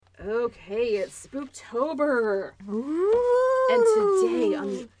Okay, it's Spooktober. Ooh. And today on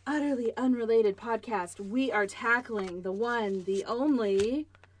the utterly unrelated podcast, we are tackling the one, the only,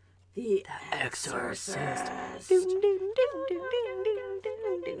 The Exorcist.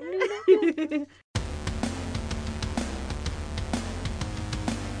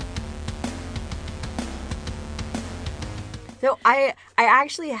 So I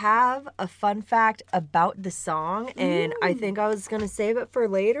actually have a fun fact about the song, and I think I was going to save it for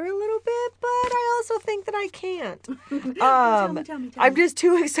later a little bit, but I also think that I can't. Tell me. I'm just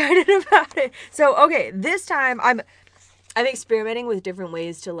too excited about it. So, okay, this time I'm experimenting with different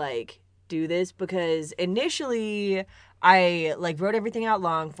ways to, like, do this, because initially I, like, wrote everything out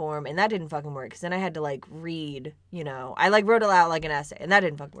long form, and that didn't fucking work, because then I had to, like, read, you know. I, like, wrote it out like an essay, and that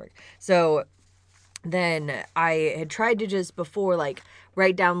didn't fucking work. So then I had tried to just before, like,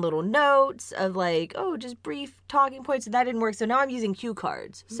 write down little notes of, like, oh, just brief talking points, and that didn't work. So now I'm using cue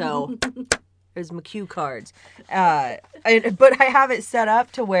cards. So there's my cue cards. But I have it set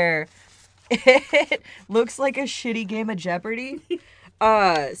up to where it looks like a shitty game of Jeopardy.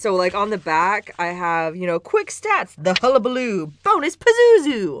 So, like, on the back, I have, you know, quick stats, the hullabaloo, bonus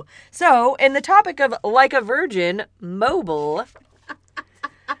Pazuzu. So, in the topic of Like a Virgin, mobile...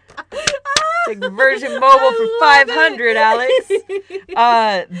 Like Virgin Mobile for 500, Alex.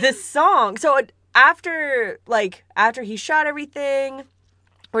 The song. So after he shot everything,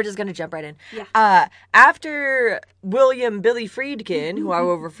 we're just gonna jump right in. Yeah. After William Billy Friedkin, who I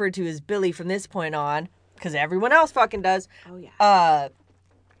will refer to as Billy from this point on, because everyone else fucking does. Oh yeah.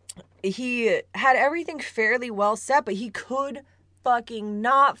 He had everything fairly well set, but he could fucking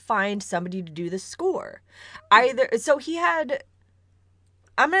not find somebody to do the score. So he had,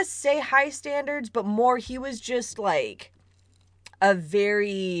 I'm going to say high standards, but more he was just like a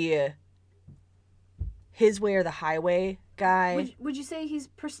very his way or the highway guy. Would you say he's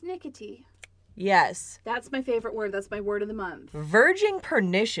persnickety? Yes. That's my favorite word. That's my word of the month. Verging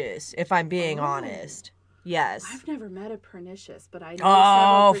pernicious, if I'm being honest. Yes. I've never met a pernicious, but I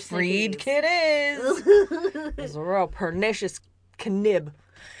know several Friedkin is. He's a real pernicious knib.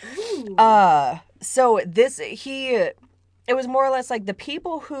 So it was more or less like the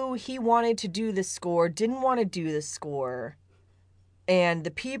people who he wanted to do the score didn't want to do the score. And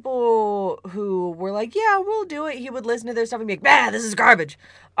the people who were like, yeah, we'll do it, he would listen to their stuff and be like, bah, this is garbage.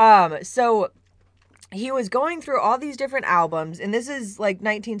 So he was going through all these different albums, and this is like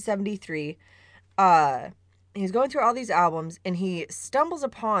 1973. He's going through all these albums, and he stumbles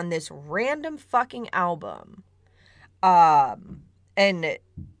upon this random fucking album. And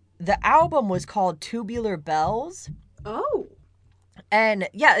the album was called Tubular Bells. Oh. And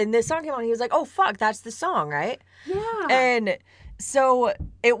yeah, and this song came on, and he was like, oh, fuck, that's the song, right? Yeah. And so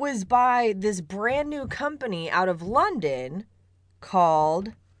it was by this brand new company out of London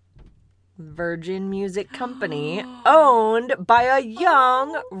called Virgin Music Company, owned by a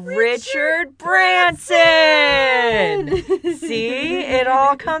young Richard Branson. See? It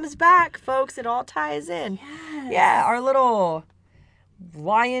all comes back, folks. It all ties in. Yes. Yeah, our little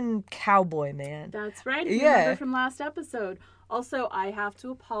lion cowboy man. That's right. If you remember from last episode. Also, I have to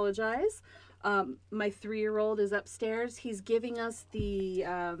apologize. My 3-year-old is upstairs. He's giving us the,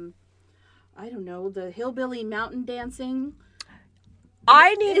 the hillbilly mountain dancing.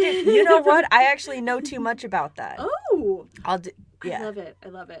 I need to, you know what? I actually know too much about that. Oh. Yeah. I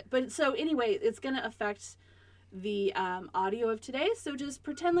love it. But so anyway, it's going to affect the audio of today. So just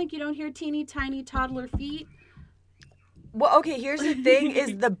pretend like you don't hear teeny tiny toddler feet. Well, okay, here's the thing,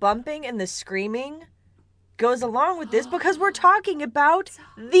 is the bumping and the screaming goes along with this because we're talking about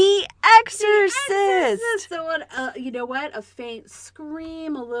The Exorcist. So, you know what? A faint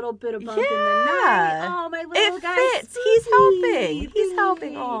scream, a little bit of bump in the night. Oh, my little guy. It fits. He's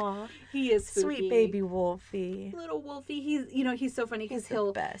helping. Aw. He is spooky. Sweet baby Wolfie. Little Wolfie. He's so funny because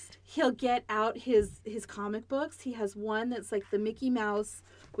he'll get out his comic books. He has one that's like the Mickey Mouse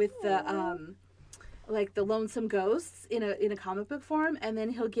with the like the lonesome ghosts in a comic book form, and then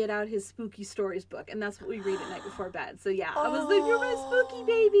he'll get out his spooky stories book, and that's what we read at night before bed. So yeah, I was like, you're my spooky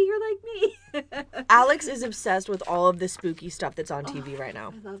baby, you're like me. Alex is obsessed with all of the spooky stuff that's on TV right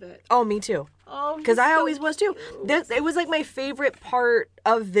now. I love it. Oh, me too. Oh, because I always was too. It was like my favorite part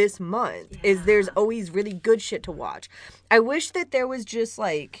of this month is there's always really good shit to watch. I wish that there was just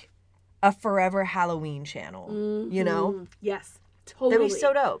like a Forever Halloween channel, you know? Yes, totally. That'd be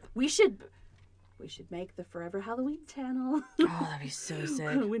so dope. We should make the Forever Halloween channel. Oh, that'd be so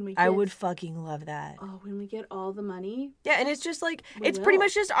sick. I would fucking love that. Oh, when we get all the money. Yeah, and it's just like, it's pretty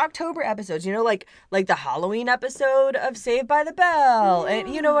much just October episodes, you know, like the Halloween episode of Saved by the Bell. Yeah,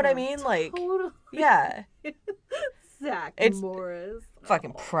 and you know what I mean? Like, totally. Yeah. Zach Morris.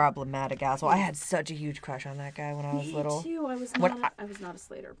 Fucking problematic asshole. I had such a huge crush on that guy when I was little. Me too. I was not a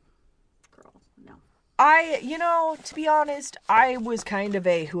Slater girl. No. To be honest, I was kind of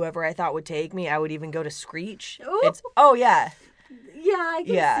a whoever I thought would take me. I would even go to Screech. Ooh. Yeah. Yeah, I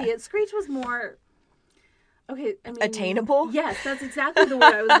can see it. Screech was more... Okay, I mean... Attainable? Yes, that's exactly the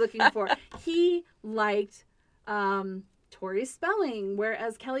word I was looking for. He liked Tori Spelling,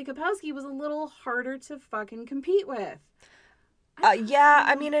 whereas Kelly Kapowski was a little harder to fucking compete with. Yeah,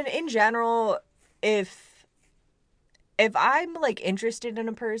 I mean, in general, if I'm, like, interested in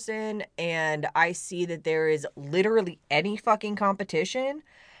a person and I see that there is literally any fucking competition,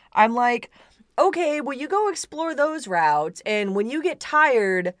 I'm like, okay, well, you go explore those routes, and when you get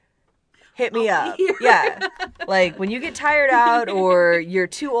tired, hit me up. Yeah. Like, when you get tired out, or you're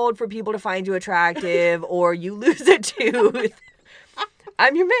too old for people to find you attractive, or you lose a tooth,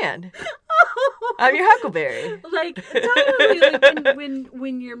 I'm your man. I'm your Huckleberry. Like, totally. Like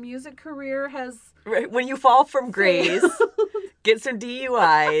when your music career has... Right, when you fall from grace, get some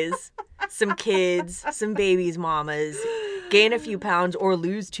DUIs, some kids, some babies' mamas, gain a few pounds, or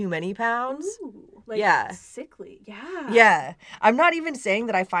lose too many pounds. Ooh, sickly. Yeah. Yeah. I'm not even saying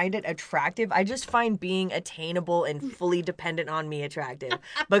that I find it attractive. I just find being attainable and fully dependent on me attractive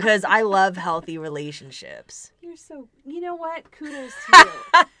because I love healthy relationships. You're so... You know what? Kudos to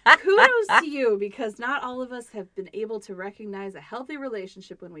you. Kudos to you, because not all of us have been able to recognize a healthy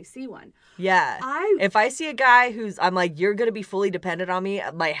relationship when we see one. Yeah. If I see a guy I'm like, you're going to be fully dependent on me,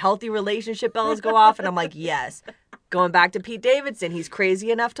 my healthy relationship bells go off, and I'm like, yes. Going back to Pete Davidson, he's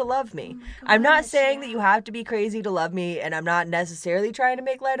crazy enough to love me. I'm not saying that you have to be crazy to love me, and I'm not necessarily trying to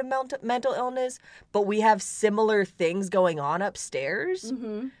make light of mental illness, but we have similar things going on upstairs.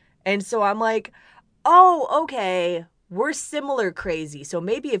 Mm-hmm. And so I'm like, oh, okay, we're similar crazy. So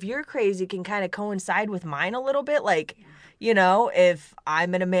maybe if you're crazy, it can kind of coincide with mine a little bit. Like, if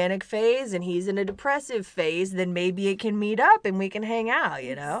I'm in a manic phase and he's in a depressive phase, then maybe it can meet up and we can hang out,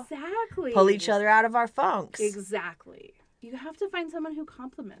 Exactly. Pull each other out of our funks. Exactly. You have to find someone who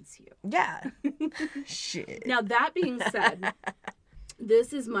compliments you. Yeah. Shit. Now, that being said,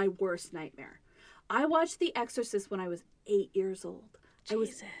 this is my worst nightmare. I watched The Exorcist when I was 8 years old. Jesus. I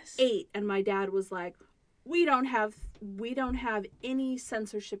was 8, and my dad was like, we don't have any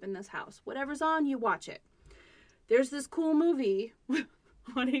censorship in this house. Whatever's on, you watch it. There's this cool movie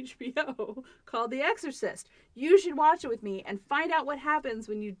on HBO called The Exorcist. You should watch it with me and find out what happens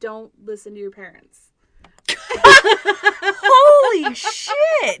when you don't listen to your parents. Holy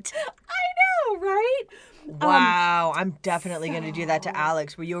shit! I know, right? Wow, I'm definitely going to do that to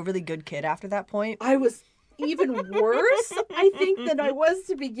Alex. Were you a really good kid after that point? I was even worse, I think, than I was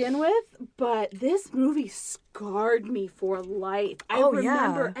to begin with. But this movie scarred me for life. I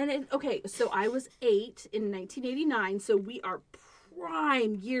remember. Yeah. And so I was 8 in 1989. So we are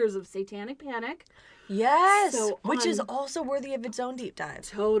prime years of Satanic Panic. Yes, which is also worthy of its own deep dive.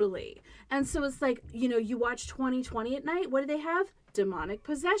 Totally. And so it's like, you watch 2020 at night. What do they have? Demonic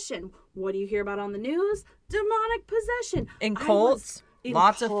possession. What do you hear about on the news? Demonic possession. And cults.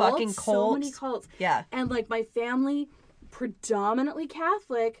 Lots of fucking cults. So many cults. Yeah. And like my family, predominantly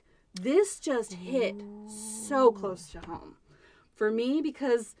Catholic, this just hit so close to home for me,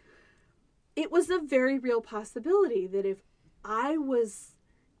 because it was a very real possibility that if I looked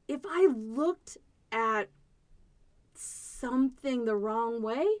at something the wrong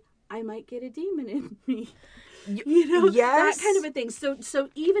way, I might get a demon in me. Yes. That kind of a thing. So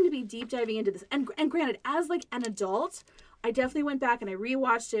even to be deep diving into this, and granted, as like an adult, I definitely went back and I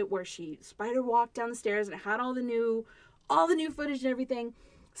rewatched it where she spider walked down the stairs and it had all the new footage and everything.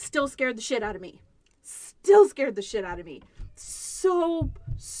 Still scared the shit out of me. So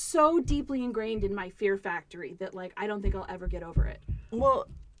deeply ingrained in my fear factory that like I don't think I'll ever get over it. Well,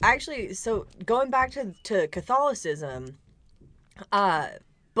 actually, so going back to Catholicism,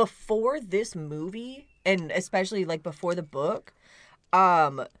 before this movie, and especially like before the book,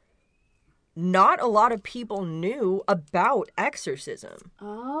 not a lot of people knew about exorcism.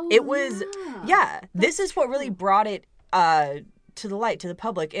 Oh, it was, this is what really brought it to the light, to the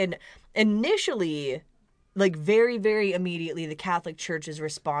public. And initially, like very, very immediately, the Catholic Church's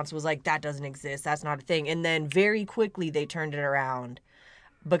response was like, that doesn't exist. That's not a thing. And then very quickly they turned it around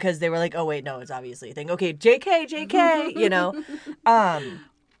because they were like, oh, wait, no, it's obviously a thing. Okay, JK,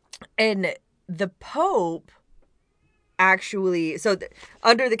 and the Pope actually, so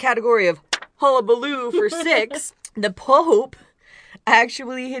under the category of hullabaloo for 6, the Pope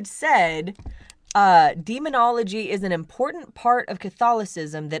actually had said, demonology is an important part of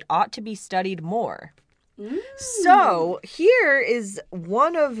Catholicism that ought to be studied more. So here is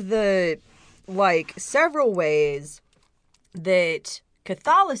one of the, like, several ways that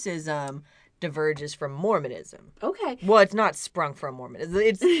Catholicism diverges from Mormonism. Okay. Well, it's not sprung from Mormonism.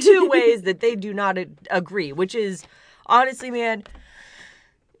 It's two ways that they do not agree, which is, honestly, man,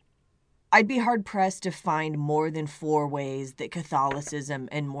 I'd be hard-pressed to find more than 4 ways that Catholicism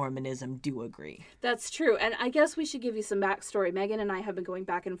and Mormonism do agree. That's true. And I guess we should give you some backstory. Megan and I have been going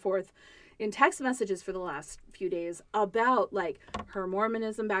back and forth in text messages for the last few days about, like, her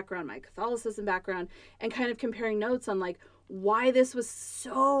Mormonism background, my Catholicism background, and kind of comparing notes on, like, why this was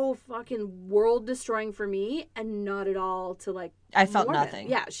so fucking world destroying for me and not at all to, like, I felt Mormon. nothing.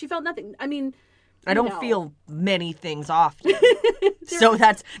 Yeah, she felt nothing. I mean, I don't feel many things often. So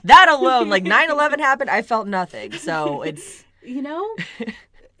that alone, like 9/11 happened, I felt nothing. So it's... You know,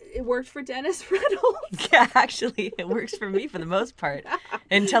 it worked for Dennis Reynolds. Yeah, actually, it works for me for the most part.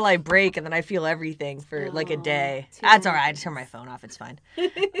 Until I break and then I feel everything for like a day. That's all right. I just turn my phone off. It's fine.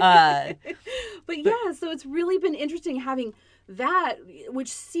 But yeah, so it's really been interesting having that, which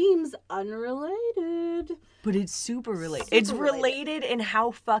seems unrelated. But it's super related. It's related in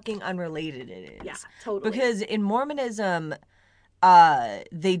how fucking unrelated it is. Yeah, totally. Because in Mormonism,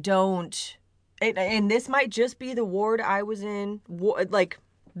 they don't... And this might just be the ward I was in. Like,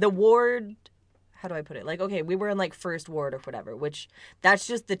 the ward... How do I put it? Like, okay, we were in, like, first ward or whatever, which that's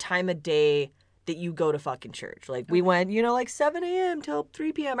just the time of day that you go to fucking church. Like, we went, you know, like 7 a.m. till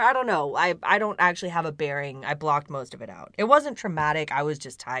 3 p.m. I don't know. I don't actually have a bearing. I blocked most of it out. It wasn't traumatic. I was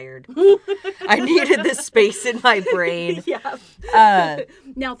just tired. I needed this space in my brain. Yeah.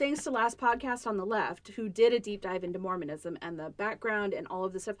 Now, thanks to last podcast on the left, who did a deep dive into Mormonism and the background and all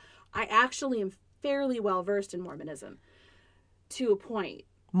of this stuff, I actually am fairly well versed in Mormonism to a point.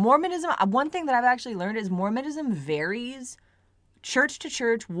 Mormonism, one thing that I've actually learned is Mormonism varies church to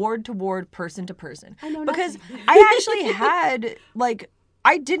church, ward to ward, person to person. I know because nothing. I actually had, like,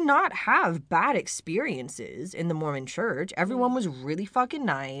 I did not have bad experiences in the Mormon church. Everyone was really fucking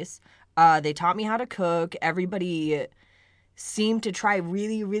nice. They taught me how to cook. Everybody seemed to try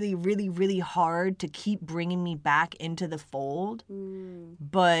really, really, really, really hard to keep bringing me back into the fold.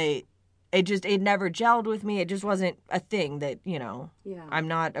 But it never gelled with me. It just wasn't a thing that, you know, I'm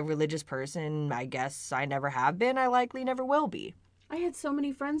not a religious person. I guess I never have been. I likely never will be. I had so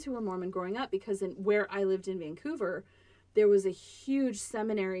many friends who were Mormon growing up because where I lived in Vancouver, there was a huge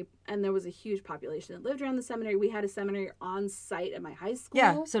seminary and there was a huge population that lived around the seminary. We had a seminary on site at my high school.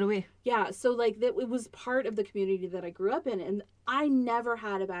 Yeah, so do we. Yeah, so like it was part of the community that I grew up in, and I never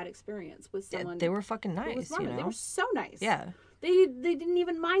had a bad experience with someone. They were fucking nice, you know. They were so nice. Yeah. They didn't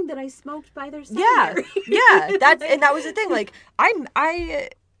even mind that I smoked by their seminary. Yeah. That was the thing. Like I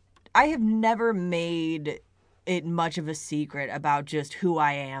have never made it much of a secret about just who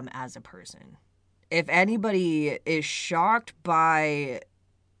I am as a person. If anybody is shocked by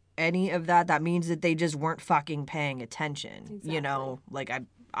any of that, that means that they just weren't fucking paying attention. Exactly. You know, like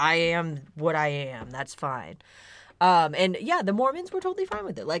I am what I am. That's fine. And yeah, the Mormons were totally fine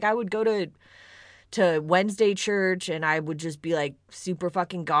with it. Like I would go to Wednesday church and I would just be like super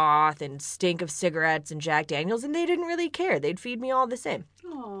fucking goth and stink of cigarettes and Jack Daniels, and they didn't really care. They'd feed me all the same.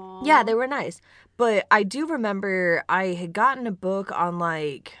 Aww. Yeah, they were nice. But I do remember I had gotten a book on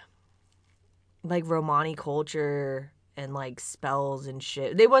like Romani culture and like spells and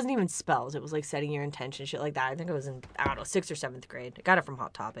shit. It wasn't even spells. It was like setting your intention, shit like that. I think it was in, I don't know, 6th or 7th grade. I got it from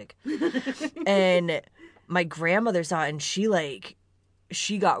Hot Topic. And my grandmother saw it and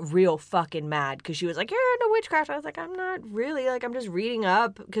she got real fucking mad because she was like, "You're into witchcraft." I was like, "I'm not really. Like, I'm just reading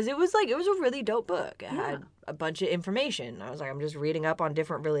up." Because it was a really dope book. It had a bunch of information. I was like, I'm just reading up on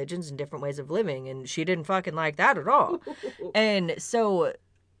different religions and different ways of living. And she didn't fucking like that at all. And so,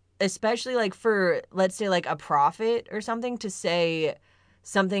 especially like for, let's say like a prophet or something to say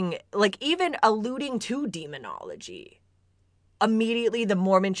something like even alluding to demonology, immediately the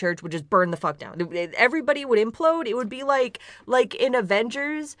Mormon church would just burn the fuck down. Everybody would implode. It would be like in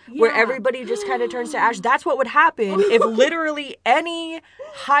Avengers, where everybody just kind of turns to ash. That's what would happen if literally any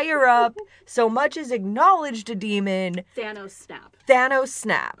higher up so much as acknowledged a demon. Thanos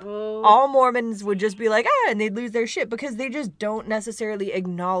snap. Oh. All Mormons would just be like, and they'd lose their shit because they just don't necessarily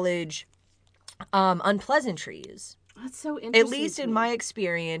acknowledge unpleasantries. That's so interesting. At least in my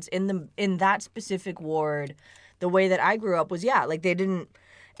experience, in that specific ward, the way that I grew up was, like, they didn't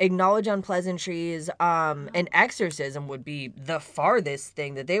acknowledge unpleasantries. And exorcism would be the farthest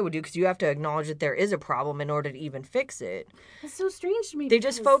thing that they would do because you have to acknowledge that there is a problem in order to even fix it. That's so strange to me. They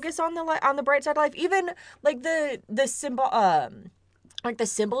just focus on the bright side of life. Even, like, the symbol, like, the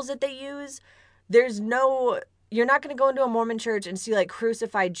symbols that they use, you're not going to go into a Mormon church and see, like,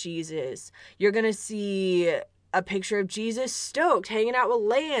 crucified Jesus. You're going to see a picture of Jesus stoked, hanging out with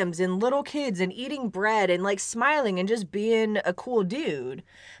lambs and little kids and eating bread and like smiling and just being a cool dude.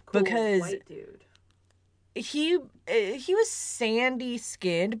 Cool because white dude. He was sandy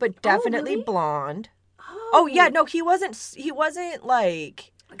skinned, but definitely really? blonde. Oh yeah, no, he wasn't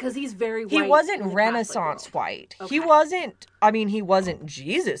like, because he's very white. He wasn't Renaissance white. Okay. He wasn't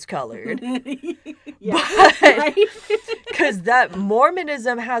Jesus colored. Yeah. Because that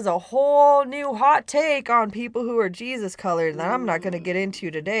Mormonism has a whole new hot take on people who are Jesus colored that I'm not going to get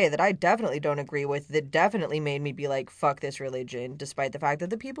into today, that I definitely don't agree with, that definitely made me be like, fuck this religion, despite the fact that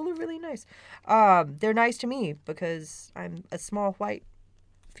the people are really nice. They're nice to me because I'm a small white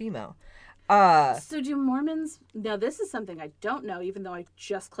female. So do Mormons... Now, this is something I don't know, even though I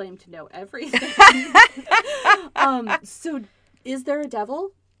just claim to know everything. So is there a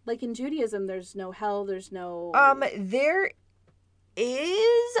devil? Like in Judaism, there's no hell, there's no... There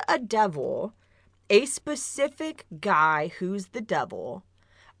is a devil, a specific guy who's the devil.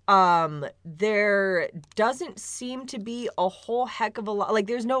 There doesn't seem to be a whole heck of a lot. Like,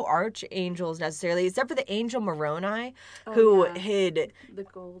 there's no archangels necessarily, except for the angel Moroni, who hid the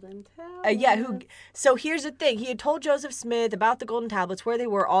golden tablets. So here's the thing: he had told Joseph Smith about the golden tablets, where they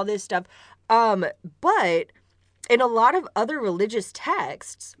were, all this stuff. But in a lot of other religious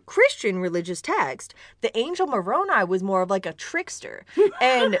texts, Christian religious text, the angel Moroni was more of like a trickster,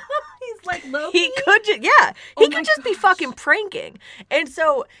 and he's like Loki. He could just, be fucking pranking. And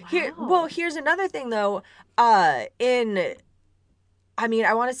so here's another thing though. I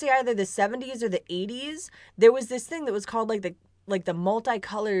want to say either the 70s or the 80s, there was this thing that was called like the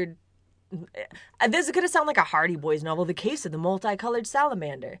multicolored. This is going to sound like a Hardy Boys novel, The Case of the Multicolored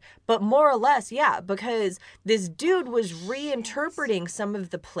Salamander. But more or less, yeah, because this dude was reinterpreting some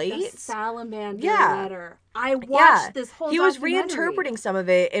of the plates. The salamander letter. I watched this whole He was reinterpreting some of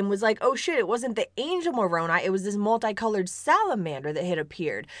it and was like, oh shit, it wasn't the angel Moroni, it was this multicolored salamander that had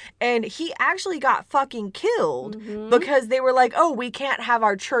appeared. And he actually got fucking killed because they were like, oh, we can't have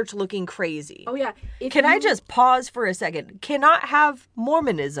our church looking crazy. Oh yeah. I just pause for a second? Cannot have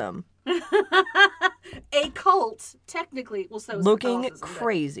Mormonism a cult, technically. Well, so looking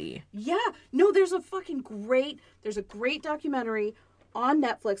crazy. Yeah. No, there's a great documentary on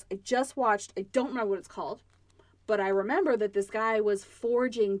Netflix I just watched. I don't remember what it's called, but I remember that this guy was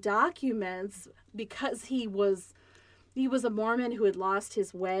forging documents because he was a Mormon who had lost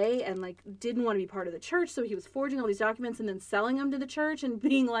his way and like didn't want to be part of the church, so he was forging all these documents and then selling them to the church and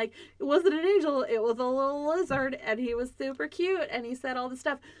being like, it wasn't an angel, it was a little lizard, and he was super cute, and he said all this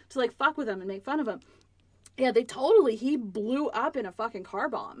stuff to like fuck with him and make fun of him. Yeah, he blew up in a fucking car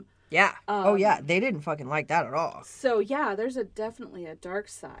bomb. Yeah. They didn't fucking like that at all. So yeah, there's definitely a dark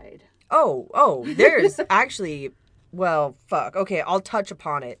side. Oh, there's actually, well, fuck. Okay, I'll touch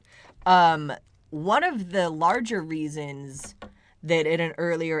upon it. One of the larger reasons that at an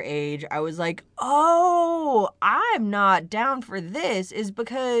earlier age I was like, oh, I'm not down for this is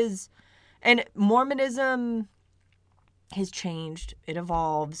because, and Mormonism has changed. It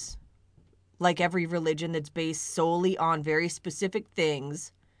evolves like every religion that's based solely on very specific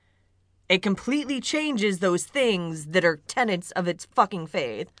things. It completely changes those things that are tenets of its fucking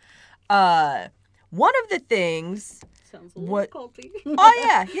faith. One of the things... Sounds a little culty.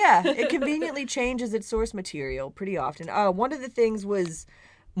 Oh, yeah. It conveniently changes its source material pretty often. One of the things was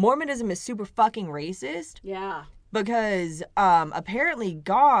Mormonism is super fucking racist. Yeah. Because apparently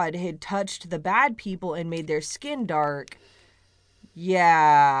God had touched the bad people and made their skin dark.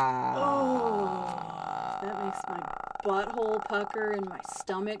 Yeah. Oh, that makes my butthole pucker and my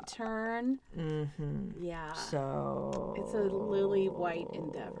stomach turn. Mm-hmm. Yeah. So... It's a lily white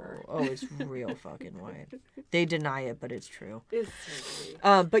endeavor. Oh, it's real fucking white. They deny it, but it's true. It's so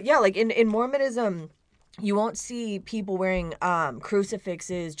true. But yeah, like in Mormonism, you won't see people wearing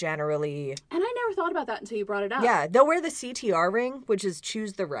crucifixes generally. And I never thought about that until you brought it up. Yeah, they'll wear the CTR ring, which is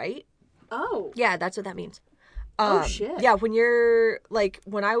choose the right. Oh. Yeah, that's what that means. Oh, shit. Yeah,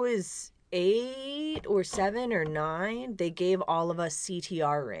 when I was 8 or 7 or 9, they gave all of us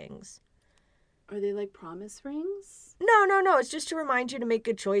CTR rings. Are they like promise rings? No. It's just to remind you to make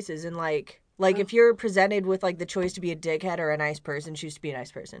good choices. And if you're presented with like the choice to be a dickhead or a nice person, choose to be a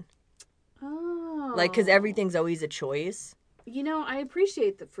nice person. Oh. Like, because everything's always a choice. You know, I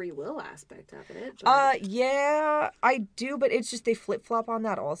appreciate the free will aspect of it. But... Yeah, I do, but it's just they flip-flop on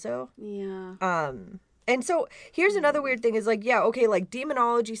that also. Yeah. And so here's another weird thing is like, yeah, okay, like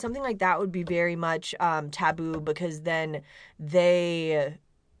demonology, something like that would be very much taboo because then they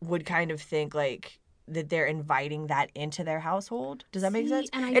would kind of think like that they're inviting that into their household. Does that make sense?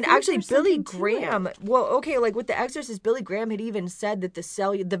 And actually Billy Graham, well, okay, like with The Exorcist, Billy Graham had even said that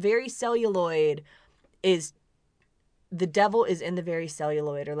the very celluloid is the devil is in the very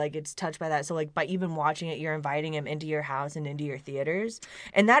celluloid, or like it's touched by that. So like by even watching it, you're inviting him into your house and into your theaters.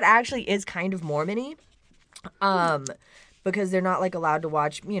 And that actually is kind of Mormon-y. Because they're not like allowed to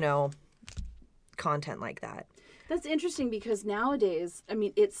watch, content like that. That's interesting because nowadays, I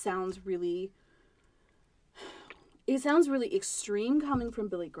mean, it sounds really extreme coming from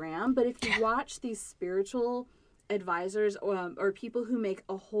Billy Graham, but if you watch these spiritual advisors or people who make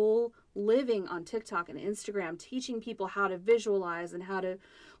a whole living on TikTok and Instagram teaching people how to visualize and how to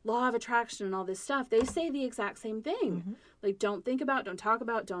law of attraction and all this stuff, they say the exact same thing. Mm-hmm. Like, don't think about, don't talk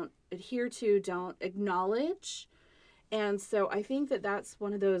about, don't adhere to, don't acknowledge. And so I think that that's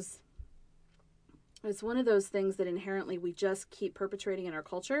one of those things that inherently we just keep perpetrating in our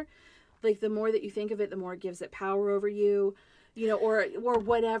culture. Like, the more that you think of it, the more it gives it power over you. Or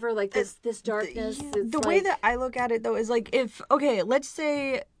whatever, like this darkness. The way that I look at it, though, is like let's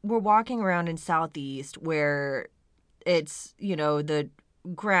say we're walking around in Southeast where it's, the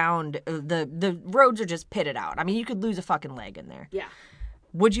ground, the roads are just pitted out. I mean, you could lose a fucking leg in there. Yeah.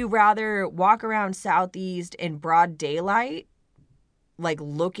 Would you rather walk around Southeast in broad daylight, like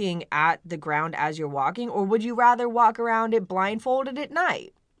looking at the ground as you're walking, or would you rather walk around it blindfolded at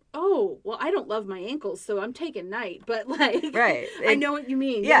night? Oh, well, I don't love my ankles, so I'm taking night, but like, right. I know what you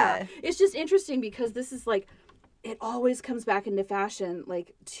mean. Yeah. It's just interesting because this is like, it always comes back into fashion,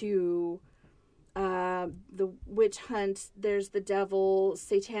 like to the witch hunt, there's the devil,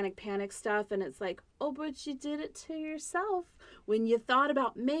 satanic panic stuff, and it's like, oh, but you did it to yourself when you thought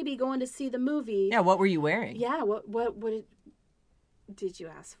about maybe going to see the movie. Yeah, what were you wearing? Yeah, did you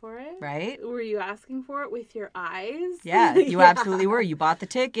ask for it? Right. Were you asking for it with your eyes? Yeah, you absolutely were. You bought the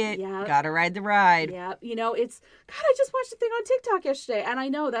ticket. Yeah. Gotta ride the ride. Yeah. It's, God, I just watched a thing on TikTok yesterday, and I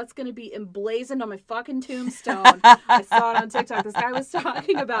know that's going to be emblazoned on my fucking tombstone. I saw it on TikTok. This guy was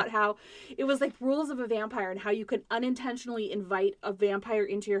talking about how it was like rules of a vampire and how you could unintentionally invite a vampire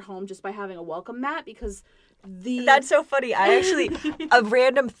into your home just by having a welcome mat because That's so funny. I actually, a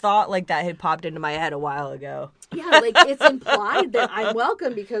random thought like that had popped into my head a while ago. Yeah, like it's implied that I'm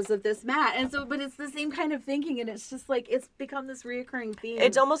welcome because of this mat. And so, but it's the same kind of thinking, and it's just like, it's become this reoccurring theme.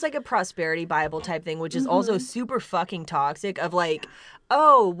 It's almost like a prosperity Bible type thing, which is also super fucking toxic of like,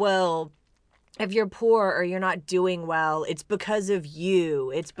 oh, well, if you're poor or you're not doing well, it's because of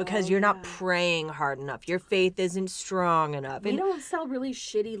you. It's because you're not praying hard enough. Your faith isn't strong enough. We don't sell really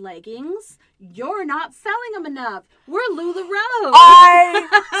shitty leggings. You're not selling them enough. We're LuLaRoe.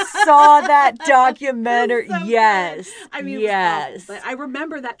 I saw that documentary. So yes. Good. I mean, yes. It was awful, but I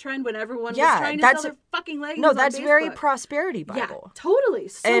remember that trend when everyone was trying to sell their fucking leggings. No, that's on very prosperity Bible. Yeah, totally.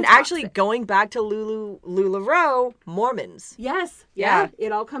 So and toxic. Actually, going back to LuLaRoe, Mormons. Yes. Yeah.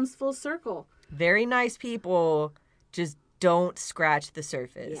 It all comes full circle. Very nice people, just don't scratch the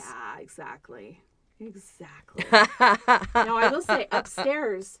surface. Yeah, exactly. Now, I will say,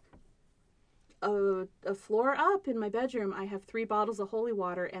 upstairs, a floor up in my bedroom, I have 3 bottles of holy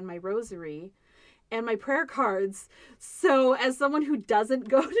water and my rosary and my prayer cards. So, as someone who doesn't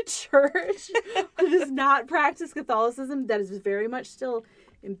go to church, who does not practice Catholicism, that is very much still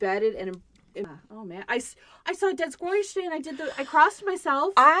embedded and oh man, I saw a dead squirrel yesterday and I crossed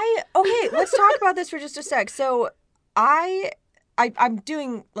myself. Okay, let's talk about this for just a sec. So I'm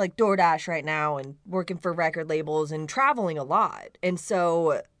doing like DoorDash right now and working for record labels and traveling a lot. And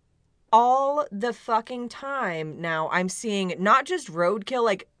so all the fucking time now I'm seeing not just roadkill,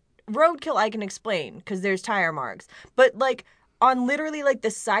 like roadkill I can explain because there's tire marks, but like on literally like the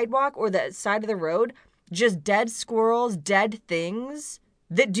sidewalk or the side of the road, just dead squirrels, dead things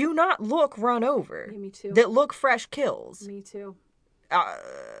that do not look run over. Yeah, me too. That look fresh kills. Me too.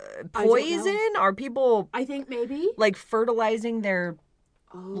 Poison? Are people... I think maybe. Like fertilizing their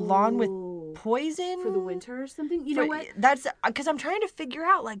lawn with poison? For the winter or something? You know what? That's... Because I'm trying to figure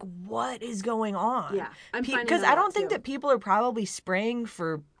out, like, what is going on. Yeah, I'm finding because I don't think that people are probably spraying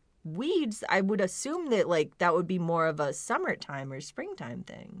for weeds. I would assume that, like, that would be more of a summertime or springtime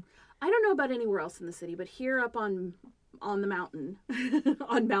thing. I don't know about anywhere else in the city, but here up on the mountain,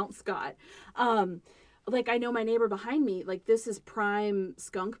 on Mount Scott, like I know my neighbor behind me, like this is prime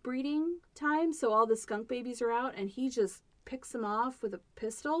skunk breeding time. So all the skunk babies are out and he just picks them off with a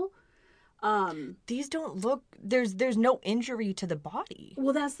pistol. These don't look, there's no injury to the body.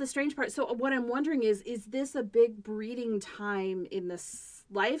 Well, that's the strange part. So what I'm wondering is this a big breeding time in the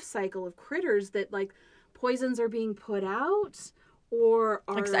life cycle of critters that like poisons are being put out? Or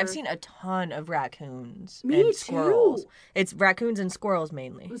are... Because I've seen a ton of raccoons and squirrels. Too. It's raccoons and squirrels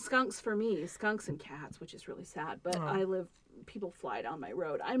mainly. Skunks for me. Skunks and cats, which is really sad. But people fly down my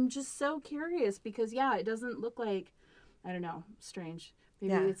road. I'm just so curious because, yeah, it doesn't look like, I don't know, strange.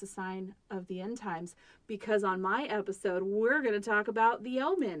 Maybe it's a sign of the end times. Because on my episode, we're going to talk about the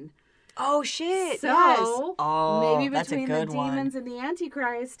Omen. Oh, shit. So, yes. Maybe between the demons and the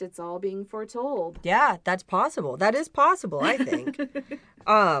Antichrist, it's all being foretold. Yeah, that's possible. That is possible, I think.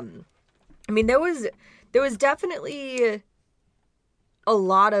 I mean, there was definitely a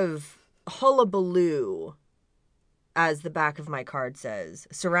lot of hullabaloo, as the back of my card says,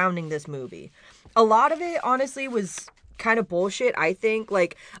 surrounding this movie. A lot of it, honestly, was kind of bullshit, I think.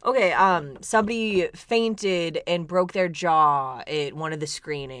 Like, okay, somebody fainted and broke their jaw at one of the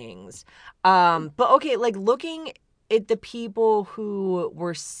screenings. But okay, like, looking at the people who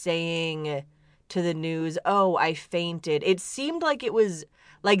were saying to the news, oh, I fainted, it seemed like it was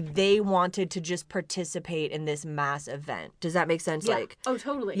like they wanted to just participate in this mass event. Does that make sense? Yeah. Like, oh,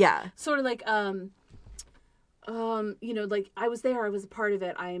 totally. Yeah. Sort of like, like I was there, I was a part of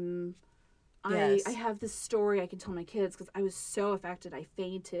it. I have this story I can tell my kids because I was so affected. I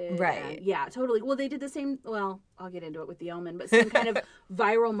fainted. Right. Yeah, totally. Well, they did the same. Well, I'll get into it with the Omen, but some kind of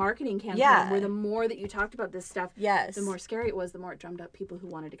viral marketing campaign where the more that you talked about this stuff, the more scary it was, the more it drummed up people who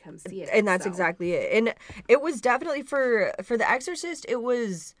wanted to come see it. And that's exactly it. And it was definitely for The Exorcist, it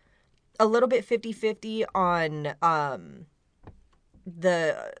was a little bit 50-50 on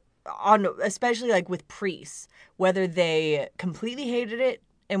especially like with priests, whether they completely hated it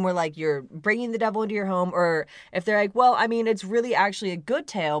and were like, you're bringing the devil into your home, or if they're like, well, I mean, it's really actually a good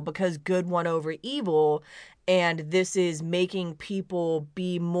tale because good won over evil, and this is making people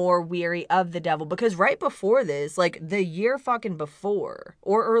be more weary of the devil. Because right before this, like the year fucking before,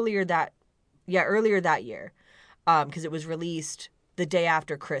 or earlier that year, because it was released the day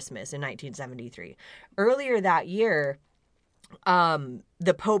after Christmas in 1973. Earlier that year,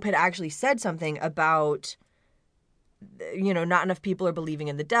 the Pope had actually said something about, not enough people are believing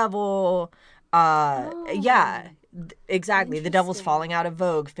in the devil. Yeah, exactly. The devil's falling out of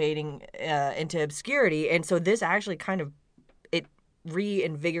vogue, fading into obscurity. And so this actually kind of, it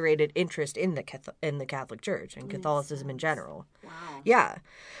reinvigorated interest in the Catholic Church and Catholicism in general. Wow. Yeah.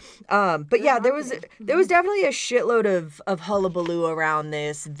 But yeah, there was definitely a shitload of hullabaloo around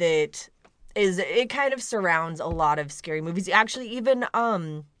this that it kind of surrounds a lot of scary movies. Actually, even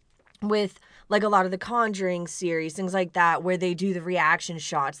with like a lot of the Conjuring series, things like that, where they do the reaction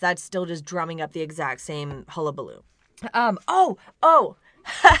shots, that's still just drumming up the exact same hullabaloo.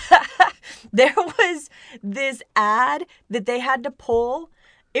 There was this ad that they had to pull.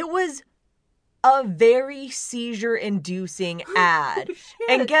 It was a very seizure-inducing ad.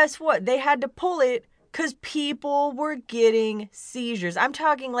 And guess what? They had to pull it because people were getting seizures. I'm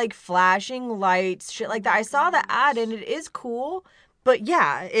talking like flashing lights, shit like that. I saw the ad and it is cool. But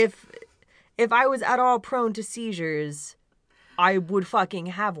yeah, if I was at all prone to seizures, I would fucking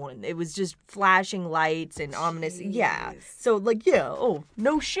have one. It was just flashing lights and ominous. Yeah. So like, yeah, oh,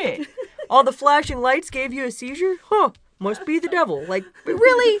 no shit. All the flashing lights gave you a seizure? Huh. Must be the devil. Like,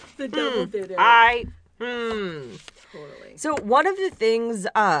 really? The devil did it. Totally. So one of the things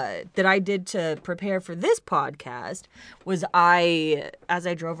that I did to prepare for this podcast was as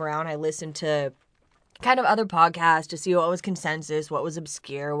I drove around, I listened to kind of other podcasts to see what was consensus, what was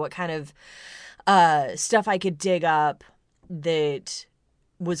obscure, what kind of stuff I could dig up that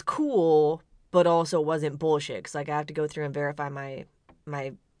was cool, but also wasn't bullshit. Because like I have to go through and verify my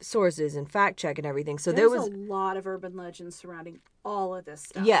sources and fact check and everything. So there was a lot of urban legends surrounding all of this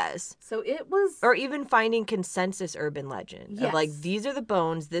stuff. Yes. So it was... Or even finding consensus urban legend. Yes. Of like, these are the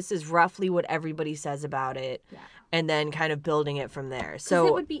bones. This is roughly what everybody says about it. Yeah. And then kind of building it from there. So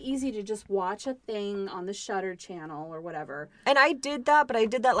it would be easy to just watch a thing on the Shudder channel or whatever. And I did that, but I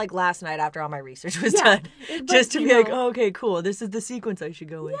did that like last night after all my research was done. Just to be like, oh, okay, cool. This is the sequence I should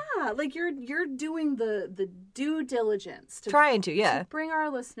go in. Yeah, like you're doing the due diligence. To bring our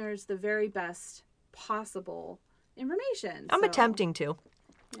listeners the very best possible information. I'm attempting to.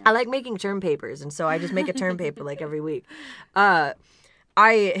 Yeah. I like making term papers, and so I just make a term paper like every week.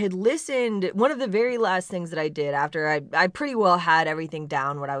 I had listened, one of the very last things that I did after I pretty well had everything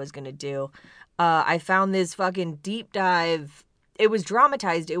down what I was going to do, I found this fucking deep dive. It was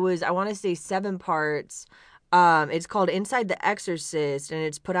dramatized. It was, I want to say 7 parts. It's called Inside the Exorcist, and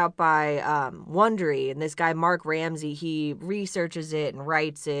it's put out by Wondery, and this guy Mark Ramsey, he researches it and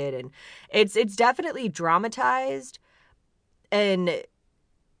writes it, and it's definitely dramatized, and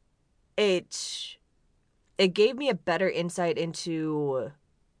it gave me a better insight into,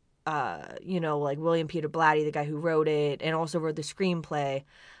 like William Peter Blatty, the guy who wrote it, and also wrote the screenplay,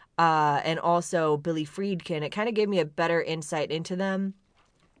 and also Billy Friedkin. It kind of gave me a better insight into them.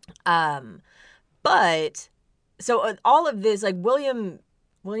 But, so all of this, like William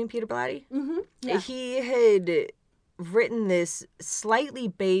Peter Blatty, mm-hmm. Yeah. he had written this slightly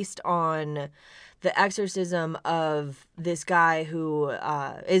based on the exorcism of this guy who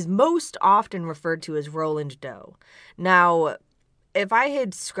is most often referred to as Roland Doe. Now, if I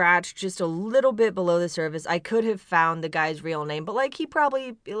had scratched just a little bit below the surface, I could have found the guy's real name, but he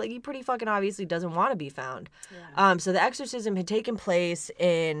pretty fucking obviously doesn't want to be found. Yeah. So the exorcism had taken place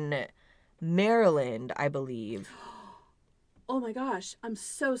in Maryland, I believe. Oh my gosh, I'm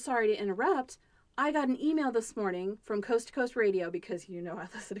so sorry to interrupt. I got an email this morning from Coast to Coast Radio, because I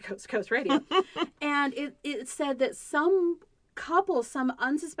listen to Coast to Coast Radio. And it said that some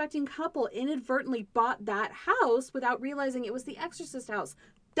unsuspecting couple inadvertently bought that house without realizing it was the Exorcist house.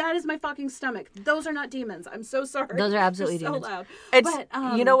 That is my fucking stomach. Those are not demons. I'm so sorry. Those are absolutely demons. So loud.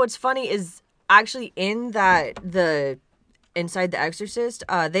 But, what's funny is actually in inside The Exorcist,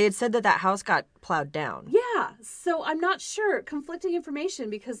 they had said that house got plowed down. Yeah, so I'm not sure. Conflicting information,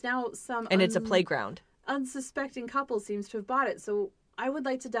 because now and it's a playground. Unsuspecting couple seems to have bought it, so I would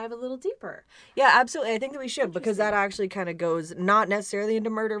like to dive a little deeper. Yeah, absolutely. I think that we should, because that actually kind of goes not necessarily into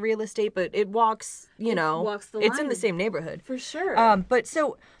murder real estate, but it walks, walks the line. It's in the same neighborhood. For sure. But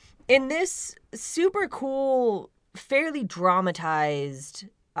so in this super cool, fairly dramatized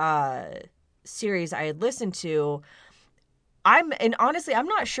series I had listened to, honestly, I'm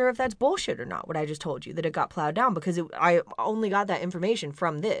not sure if that's bullshit or not, what I just told you, that it got plowed down, because I only got that information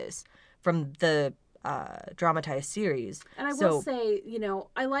from the dramatized series. And I will say,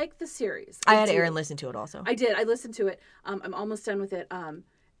 I like the series. I had Aaron listen to it also. I did. I listened to it. I'm almost done with it.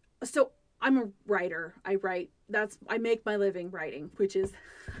 So I'm a writer. I make my living writing, which is,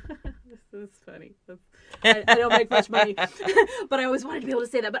 this is funny. I don't make much money, but I always wanted to be able to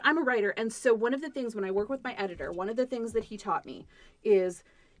say that. But I'm a writer. And so one of the things when I work with my editor, one of the things that he taught me is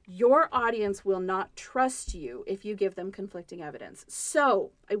your audience will not trust you if you give them conflicting evidence.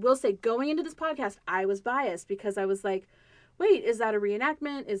 So I will say, going into this podcast, I was biased, because I was like, wait, is that a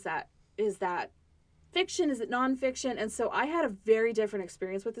reenactment? Is that fiction? Is it nonfiction? And so I had a very different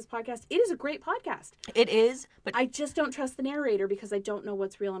experience with this podcast. It is a great podcast. It is, but I just don't trust the narrator, because I don't know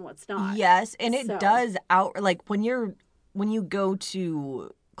what's real and what's not. Yes, and it does when you go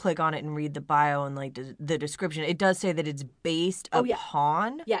to click on it and read the bio and the description, it does say that it's based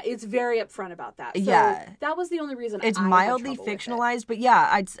upon. Yeah, it's very upfront about that. So that was the only reason it's mildly fictionalized. But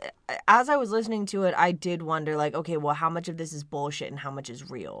yeah, as I was listening to it, I did wonder, okay, well, how much of this is bullshit and how much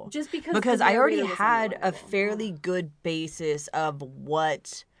is real? Just because I already had a fairly good basis of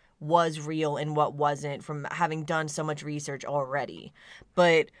what was real and what wasn't from having done so much research already.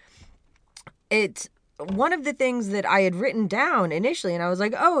 But one of the things that I had written down initially, and I was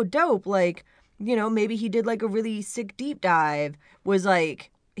like, oh, dope, maybe he did a really sick deep dive, was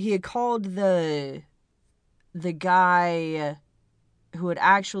he had called the guy who had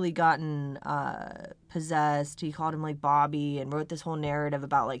actually gotten possessed, he called him Bobby, and wrote this whole narrative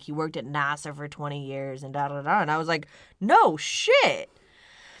about he worked at NASA for 20 years and da-da-da, and I was like, no shit.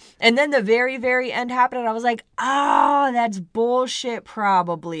 And then the very, very end happened, and I was like, that's bullshit,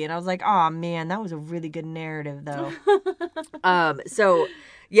 probably. And I was like, man, that was a really good narrative, though. So,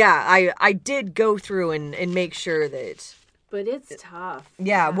 yeah, I did go through and make sure that... But it's tough.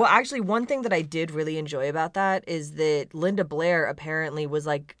 Yeah, well, actually, one thing that I did really enjoy about that is that Linda Blair apparently was,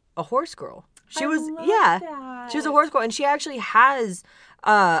 a horse girl. She was a horse girl, and she actually has...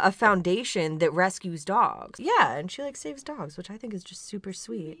 a foundation that rescues dogs. Yeah, and she saves dogs, which I think is just super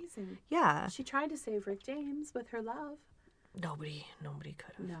sweet. Amazing. Yeah. She tried to save Rick James with her love. Nobody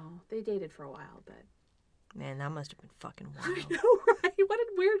could have. No, they dated for a while, but... Man, that must have been fucking wild. I know, right? What a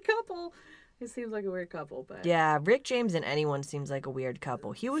weird couple. It seems like a weird couple, but... Yeah, Rick James and anyone seems like a weird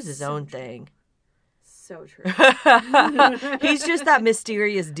couple. He was his own thing. So true. He's just that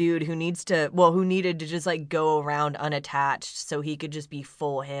mysterious dude who needed to just go around unattached so he could just be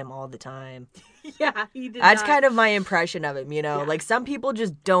full him all the time. Yeah, he did. That's kind of my impression of him, Yeah. Some people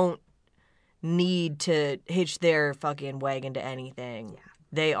just don't need to hitch their fucking wagon to anything. Yeah.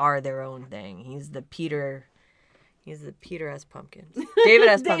 They are their own thing. He's the Peter S. Pumpkins. David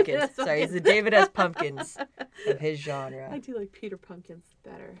S. Pumpkins. Sorry, he's the David S. Pumpkins of his genre. I do like Peter Pumpkins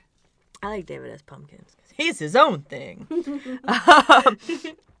better. I like David S. Pumpkins. He's his own thing.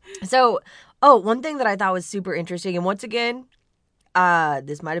 So, one thing that I thought was super interesting, and once again,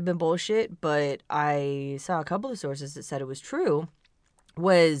 this might have been bullshit, but I saw a couple of sources that said it was true,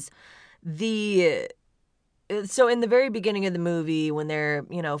 was so in the very beginning of the movie, when they're,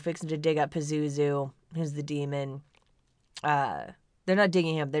 fixing to dig up Pazuzu, who's the demon, they're not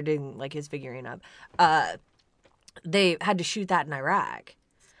digging him, they're digging, his figurine up. They had to shoot that in Iraq.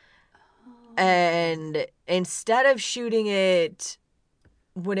 And instead of shooting it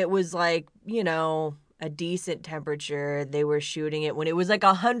when it was a decent temperature. They were shooting it when it was like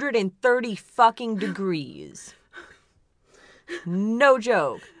 130 fucking degrees. No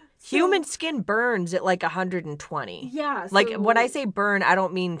joke. Human skin burns at like 120. Yeah. Like, when I say burn, I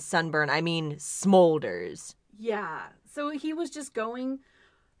don't mean sunburn. I mean smolders. Yeah. So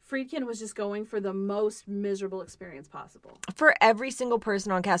Friedkin was just going for the most miserable experience possible. For every single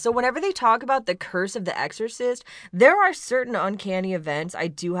person on cast. So whenever they talk about the curse of the Exorcist, there are certain uncanny events, I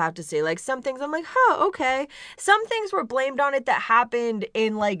do have to say. Like, some things I'm like, okay. Some things were blamed on it that happened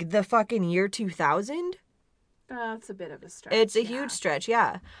in, like, the fucking year 2000. It's a bit of a stretch. It's a huge stretch,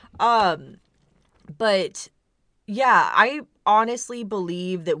 yeah. But, yeah, I honestly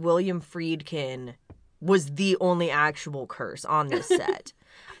believe that William Friedkin was the only actual curse on this set.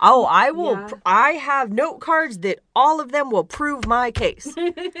 Oh, I will. Yeah. I have note cards that all of them will prove my case.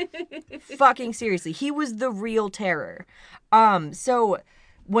 Fucking seriously. He was the real terror. So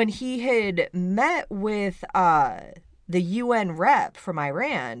when he had met with the UN rep from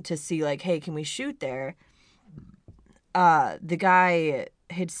Iran to see, like, hey, can we shoot there? The guy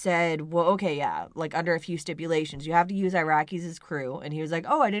had said, well, okay, yeah, like, under a few stipulations, you have to use Iraqis as crew. And he was like,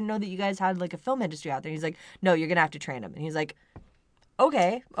 oh, I didn't know that you guys had, like, a film industry out there. He's like, no, you're gonna have to train them. And he's like,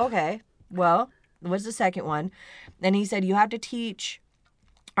 okay, well, what's the second one? And he said, you have to teach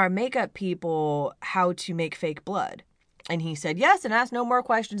our makeup people how to make fake blood. And he said, yes, and asked no more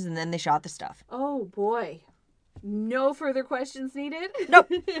questions, and then they shot the stuff. Oh, boy. No further questions needed? Nope.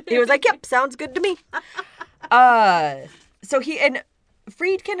 He was like, yep, sounds good to me. So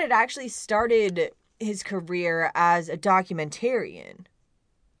Friedkin had actually started his career as a documentarian.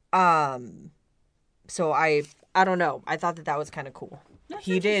 So I don't know. I thought that was kind of cool. That's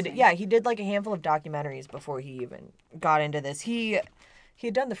he did like a handful of documentaries before he even got into this. He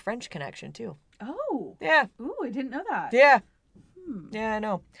had done The French Connection too. Oh. Yeah. Ooh, I didn't know that. Yeah. Yeah, I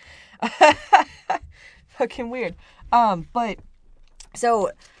know. Fucking weird. But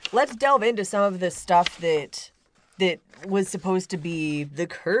so let's delve into some of the stuff that was supposed to be the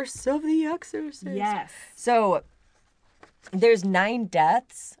curse of the Exorcist. Yes. So there's 9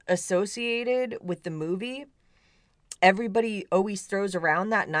 deaths associated with the movie. Everybody always throws around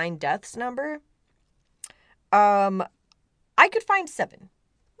that 9 deaths number. I could find 7.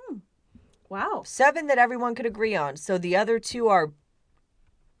 Wow. 7 that everyone could agree on. So the other 2 are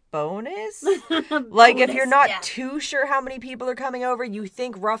bonus. Like, if you're not too sure how many people are coming over, you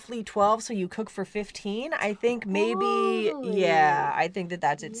think roughly 12, so you cook for 15. I think maybe, I think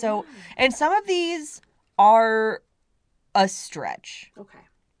that's it. Yeah. So, and some of these are a stretch. Okay.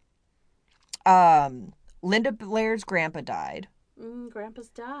 Linda Blair's grandpa died. Grandpas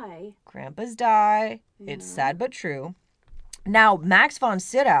die. Yeah. It's sad but true. Now, Max von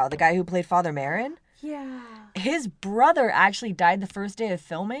Sydow, the guy who played Father Merrin, his brother actually died the first day of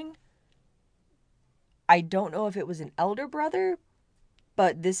filming. I don't know if it was an elder brother,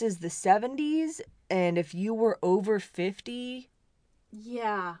 but this is the 70s, and if you were over 50...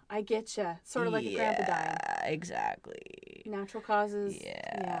 Yeah, I getcha. Sort of like a grandpa dying. Yeah, exactly. Natural causes.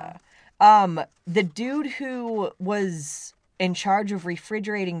 Yeah. The dude who was in charge of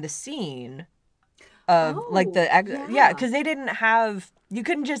refrigerating the scene of because they didn't have, you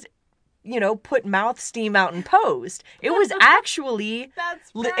couldn't just, put mouth steam out in post. It was actually,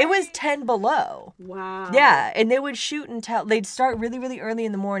 it was 10 below. Wow. Yeah, and they would shoot until, they'd start really, really early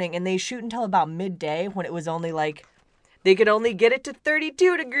in the morning, and they shoot until about midday when it was only like, they could only get it to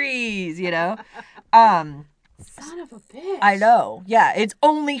 32 degrees, Son of a bitch. I know. Yeah, it's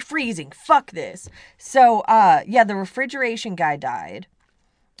only freezing. Fuck this. So, the refrigeration guy died.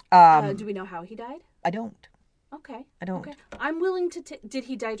 Do we know how he died? I don't. Okay. I don't. Okay. I'm willing to did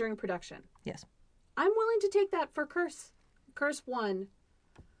he die during production? Yes. I'm willing to take that for Curse 1,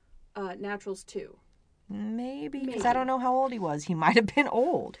 Naturals 2. Maybe, because I don't know how old he was. He might have been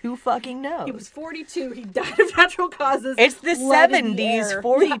old. Who fucking knows? He was 42. He died of natural causes. It's the 70s.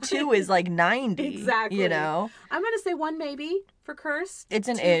 42 is like 90. Exactly. I'm going to say 1 maybe for Curse. It's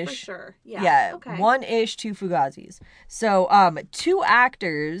an 2 ish. for sure. Yeah. Okay. 1-ish, 2 Fugazis. So, 2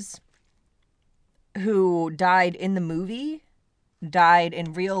 actors who died in the movie died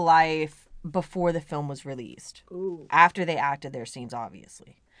in real life before the film was released. Ooh. After they acted their scenes,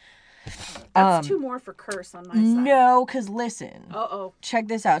 obviously. That's 2 more for Curse on my side. No, because listen. Uh-oh. Check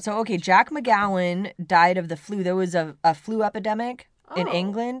this out. So, okay, Jack McGowan died of the flu. There was a flu epidemic in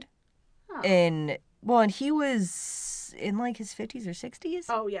England. Oh. And he was in like his 50s or 60s.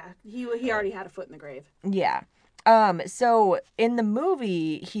 Oh, yeah. He already had a foot in the grave. Yeah. So in the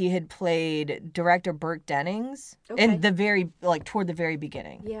movie, he had played director Burke Dennings in toward the very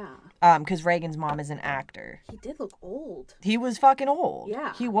beginning. Yeah. Because Reagan's mom is an actor. He did look old. He was fucking old.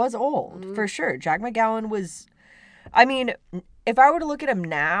 Yeah. He was old, for sure. Jack McGowan was, I mean, if I were to look at him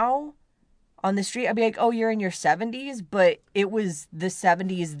now on the street, I'd be like, oh, you're in your 70s, but it was the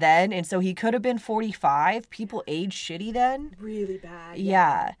 70s then, and so he could have been 45. People aged shitty then. Really bad.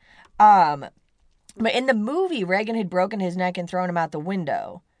 Yeah. But in the movie, Reagan had broken his neck and thrown him out the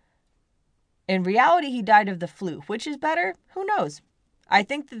window. In reality, he died of the flu. Which is better? Who knows? I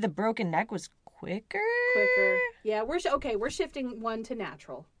think that the broken neck was quicker. Yeah, we're shifting one to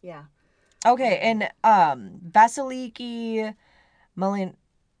natural. Yeah. Okay, and Vasiliki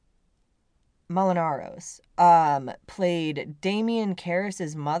Molinaros played Damien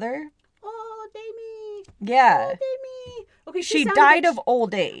Karras' mother. Oh, Damie. Yeah. Oh, Damie. Okay, she died of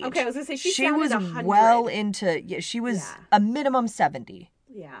old age. Okay, I was gonna say she was 100. well into. Yeah, she was a minimum 70.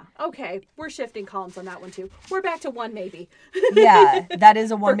 Yeah. Okay, we're shifting columns on that one too. We're back to one maybe. Yeah, that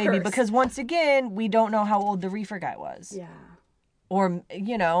is a one maybe curse. because once again we don't know how old the reefer guy was. Yeah. Or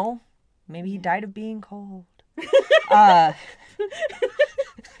maybe he died of being cold.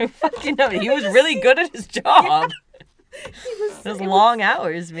 Fucking no, he was really good at his job. Those long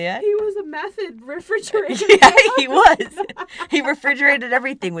hours, man. He was a method refrigerator. Yeah, he was. He refrigerated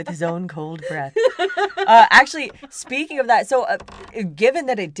everything with his own cold breath. Actually, speaking of that, so given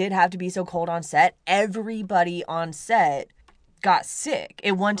that it did have to be so cold on set, everybody on set got sick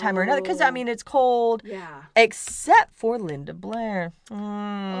at one time or another. Because, I mean, it's cold. Yeah. Except for Linda Blair.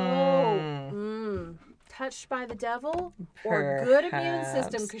 Touched by the devil or good immune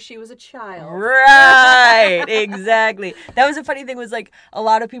system because she was a child. Right, exactly. That was a funny thing was like a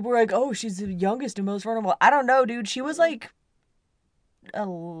lot of people were like, oh, she's the youngest and most vulnerable. I don't know, dude. She was like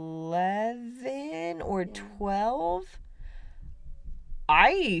 11 or 12.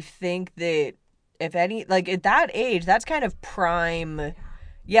 I think that if any, like at that age, that's kind of prime.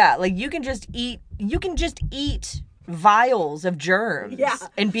 Yeah, like you can just eat vials of germs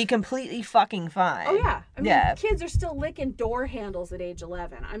and be completely fucking fine. Oh yeah. I mean, kids are still licking door handles at age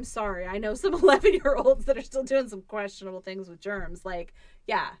 11. I'm sorry. I know some 11-year-olds that are still doing some questionable things with germs. Like,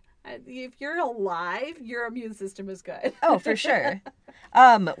 yeah, if you're alive, your immune system is good. Oh, for sure.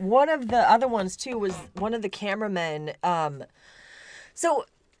 One of the other ones too was one of the cameramen. So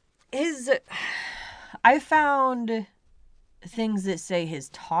I found things that say his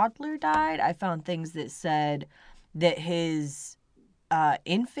toddler died. I found things that said that his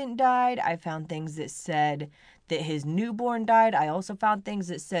infant died. I found things that said that his newborn died. I also found things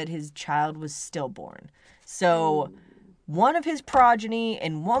that said his child was stillborn. So one of his progeny,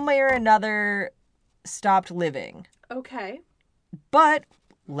 in one way or another, stopped living. Okay. But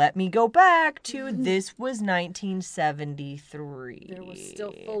let me go back to this was 1973. There was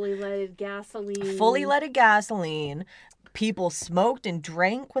still fully leaded gasoline. Fully leaded gasoline. People smoked and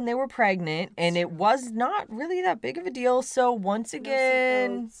drank when they were pregnant, and it was not really that big of a deal. So once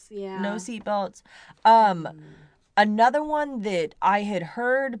again, no seatbelts. Another one that I had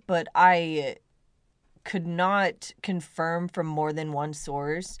heard, but I could not confirm from more than one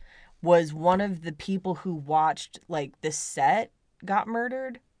source, was one of the people who watched like the set got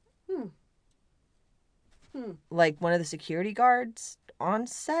murdered. Like one of the security guards on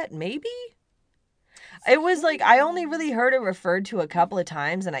set, maybe? It was like, I only really heard it referred to a couple of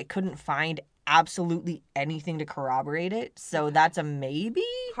times and I couldn't find absolutely anything to corroborate it. So that's a maybe?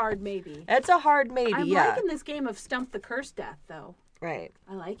 Hard maybe. It's a hard maybe, I'm liking this game of Stump the Curse Death, though. Right.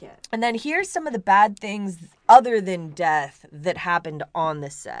 I like it. And then here's some of the bad things other than death that happened on the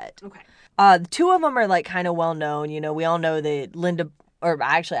set. Okay. Two of them are like kind of well known. You know, we all know that Linda, or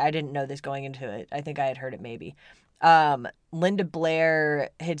actually I didn't know this going into it. I think I had heard it maybe. Linda Blair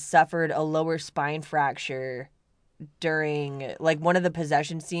had suffered a lower spine fracture during like one of the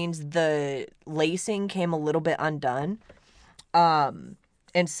possession scenes. The lacing came a little bit undone.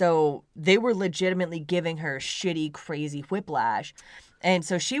 And so they were legitimately giving her shitty, crazy whiplash. And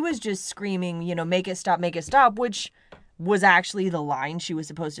so she was just screaming, you know, make it stop, which was actually the line she was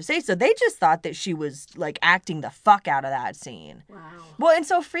supposed to say. So they just thought that she was like acting the fuck out of that scene. Wow. Well, and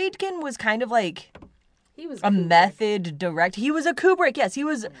so Friedkin was kind of like he was a method director. He was a Kubrick. Yes, he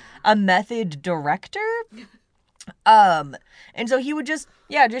was a method director. And so he would just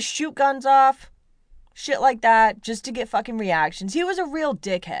shoot guns off, shit like that, just to get fucking reactions. He was a real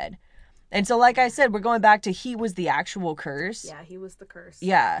dickhead. And so, like I said, we're going back to he was the actual curse. Yeah, he was the curse.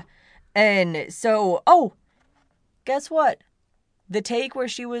 Yeah. And so, guess what? the take where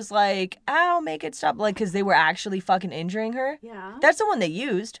she was like, "Ow, make it stop," like, because they were actually fucking injuring her. Yeah. That's the one they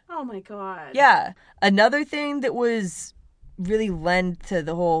used. Oh my god. Yeah. Another thing that was really lend to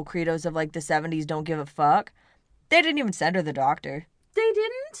the whole credos of like the 70s don't give a fuck. They didn't even send her the doctor. They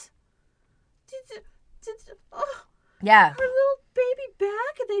didn't? Yeah. Her little baby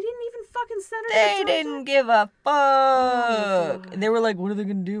back and they didn't even fucking send her They the doctor? didn't give a fuck. Oh they were like, what are they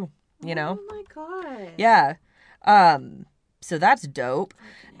gonna do? You know? Oh my god. Yeah. So that's dope.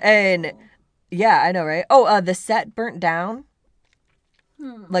 And yeah, I know, right? Oh, the set burnt down.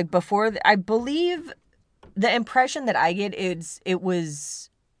 Like before, I believe the impression that I get is it was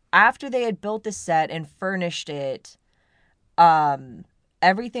after they had built the set and furnished it,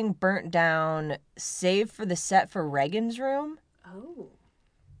 everything burnt down save for the set for Reagan's room. Oh.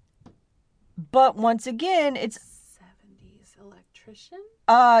 But once again, it's 70s electrician?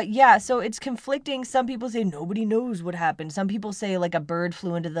 Yeah, so it's conflicting. Some people say nobody knows what happened. Some people say like a bird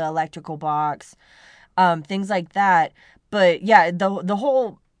flew into the electrical box. Things like that. But yeah, the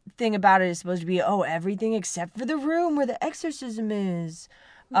whole thing about it is supposed to be, oh, everything except for the room where the exorcism is.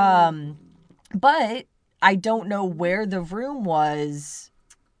 But I don't know where the room was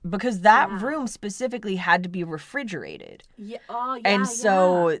because that room specifically had to be refrigerated. Yeah. Oh, yeah. And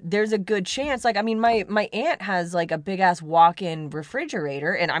so there's a good chance, like, I mean, my aunt has like a big ass walk-in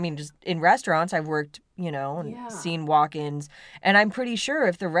refrigerator. And I mean, just in restaurants, I've worked, you know, and seen walk-ins. And I'm pretty sure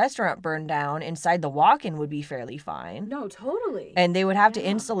if the restaurant burned down, inside the walk-in would be fairly fine. No, totally. And they would have to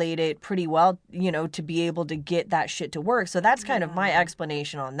insulate it pretty well, you know, to be able to get that shit to work. So that's kind of my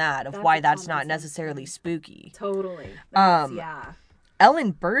explanation on that, of why that's not necessarily spooky. Totally.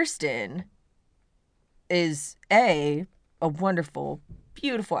 Ellen Burstyn is a wonderful,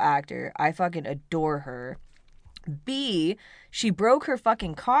 beautiful actor. I fucking adore her. B, she broke her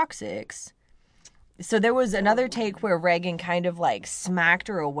fucking coccyx. So there was another take where Reagan kind of like smacked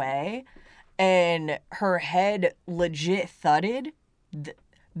her away and her head legit thudded.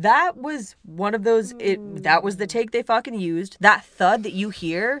 That was one of those, that was the take they fucking used. That thud that you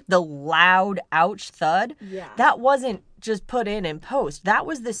hear, the loud ouch thud, that wasn't just put in post. That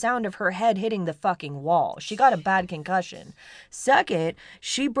was the sound of her head hitting the fucking wall. She got a bad concussion. Second,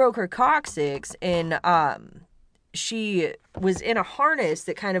 she broke her coccyx and she was in a harness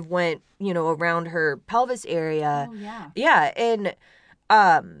that kind of went, you know, around her pelvis area. Oh, yeah. Yeah, and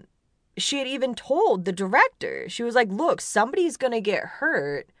she had even told the director, she was like, look, somebody's gonna get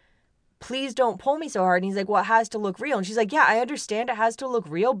hurt. Please don't pull me so hard. And he's like, well, it has to look real. And she's like, yeah, I understand it has to look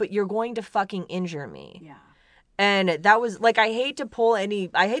real, but you're going to fucking injure me. Yeah. And that was, like, I hate to pull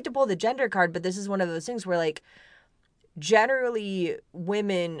the gender card, but this is one of those things where, like, generally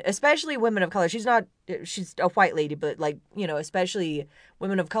women, especially women of color, she's a white lady, but, like, you know, especially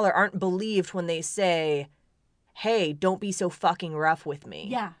women of color aren't believed when they say, hey, don't be so fucking rough with me.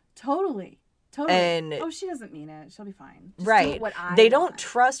 Yeah, totally. And, oh, she doesn't mean it. She'll be fine. Just right. do what I they want. Don't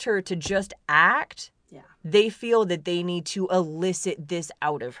trust her to just act. Yeah. They feel that they need to elicit this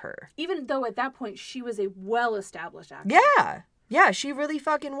out of her. Even though at that point she was a well-established actress. Yeah. Yeah, she really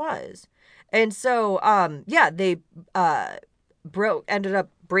fucking was. And so, they ended up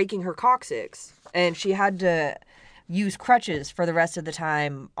breaking her coccyx. And she had to use crutches for the rest of the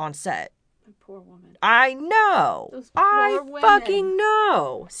time on set. Poor woman. I know. Those poor women. Fucking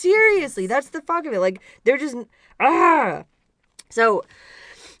know. Seriously, that's the fuck of it. Like, they're just... So,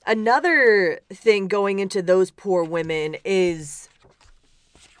 another thing going into those poor women is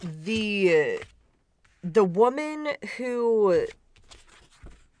the woman who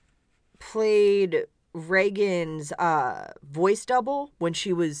played Reagan's voice double when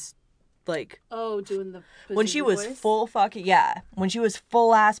she was like, doing the when she was voice? full fucking when she was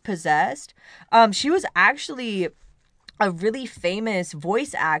full ass possessed. She was actually a really famous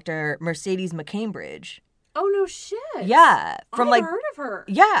voice actor, Mercedes McCambridge. Oh no shit. Yeah, from I've heard of her.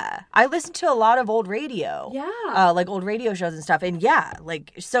 Yeah, I listened to a lot of old radio. Yeah, like old radio shows and stuff. And yeah,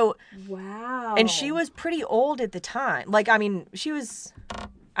 like so. Wow. And she was pretty old at the time. Like, I mean, she was,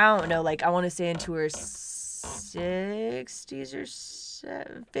 I don't know, like I want to say into her 60s or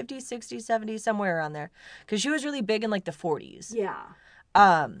 50s, 60s, 70s, somewhere around there. Because she was really big in, like, the 40s. Yeah.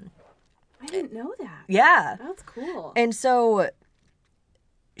 I didn't know that. Yeah. That's cool. And so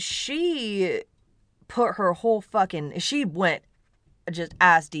she put her whole fucking... She went just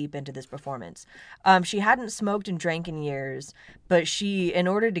ass deep into this performance. She hadn't smoked and drank in years, but she, in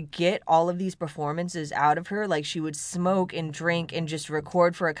order to get all of these performances out of her, like, she would smoke and drink and just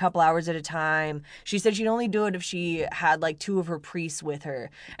record for a couple hours at a time. She said she'd only do it if she had, like, 2 of her priests with her.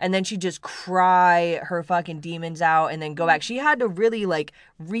 And then she'd just cry her fucking demons out and then go back. She had to really, like,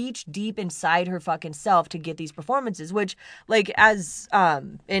 reach deep inside her fucking self to get these performances, which, like, as,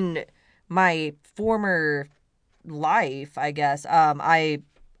 in my former life, I guess, I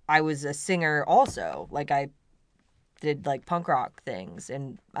was a singer also. Like, I did, like, punk rock things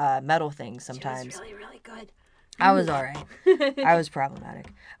and metal things sometimes. She was really, really good. I was all right. I was problematic.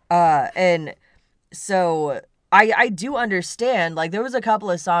 And so I do understand, like, there was a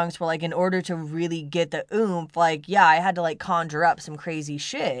couple of songs where, like, in order to really get the oomph, like, yeah, I had to, like, conjure up some crazy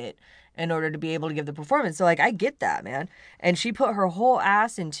shit in order to be able to give the performance. So, like, I get that, man. And she put her whole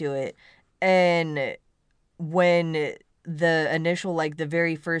ass into it. And when the initial, like, the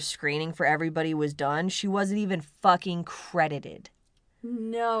very first screening for everybody was done, she wasn't even fucking credited.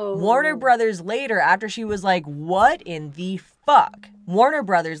 No. Warner Brothers later, after she was like, what in the fuck? Warner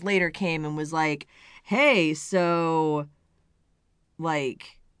Brothers later came and was like, hey, so,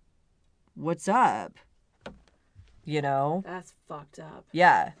 like, what's up? You know? That's fucked up.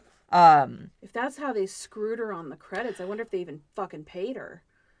 Yeah. If that's how they screwed her on the credits, I wonder if they even fucking paid her.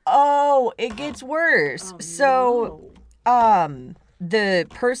 Oh, it gets worse. Oh, so, the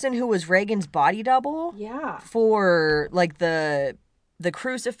person who was Reagan's body double, yeah, for, like, the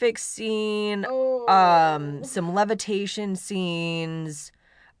crucifix scene, some levitation scenes,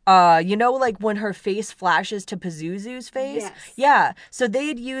 you know, like, when her face flashes to Pazuzu's face? Yes. Yeah. So they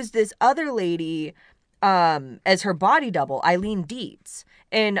had used this other lady, as her body double, Eileen Dietz.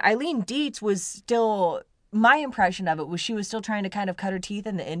 And Eileen Dietz was still... My impression of it was she was still trying to kind of cut her teeth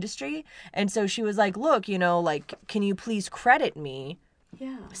in the industry. And so she was like, look, you know, like, can you please credit me?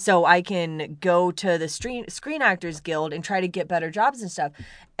 Yeah. So I can go to the Screen Actors Guild and try to get better jobs and stuff.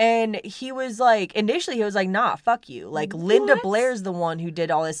 And he was like, initially he was like, nah, fuck you. Like, what? Linda Blair's the one who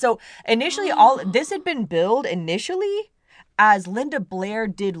did all this. So initially all this had been billed initially as Linda Blair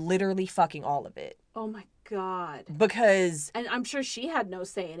did literally fucking all of it. Oh my God. Because... And I'm sure she had no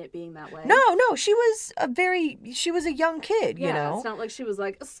say in it being that way. No, she was a young kid, yeah, you know? It's not like she was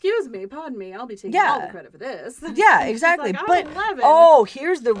like, excuse me, pardon me, I'll be taking all the credit for this. Yeah, exactly. Like, but, 11. oh,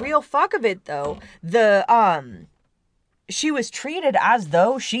 here's the real fuck of it, though. She was treated as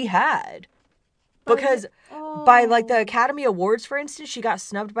though she had. Because by, like, the Academy Awards, for instance, she got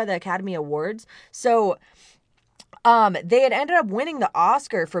snubbed by the Academy Awards. So... they had ended up winning the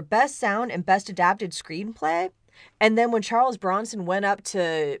Oscar for Best Sound and Best Adapted Screenplay. And then when Charles Bronson went up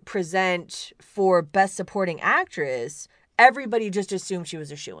to present for Best Supporting Actress, everybody just assumed she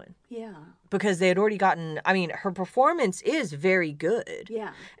was a shoo-in. Yeah. Because they had already gotten... I mean, her performance is very good.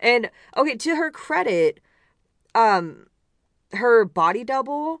 Yeah. And, okay, to her credit, her body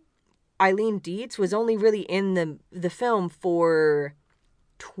double, Eileen Dietz, was only really in the film for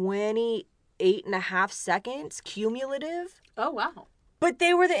 28.5 seconds cumulative. Oh, wow. But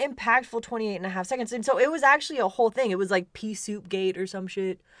they were the impactful 28.5 seconds. And so it was actually a whole thing. It was like Pea Soup Gate or some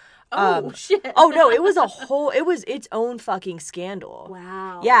shit. Oh, shit. Oh, no, it was its own fucking scandal.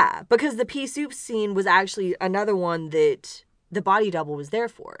 Wow. Yeah, because the Pea Soup scene was actually another one that the body double was there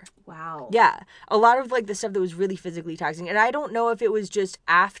for. Wow. Yeah. A lot of, like, the stuff that was really physically taxing. And I don't know if it was just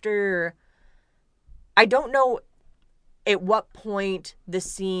after... I don't know at what point the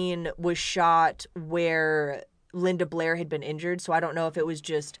scene was shot where Linda Blair had been injured. So I don't know if it was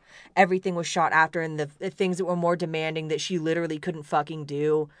just everything was shot after, and the things that were more demanding that she literally couldn't fucking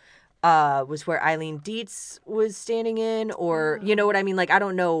do was where Eileen Dietz was standing in, or, you know what I mean? Like, I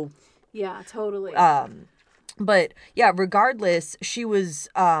don't know. Yeah, totally. But yeah, regardless, she was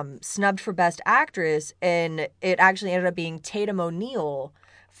snubbed for Best Actress, and it actually ended up being Tatum O'Neal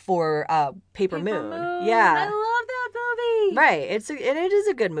for Paper Moon. Yeah, I love that movie. Right, it is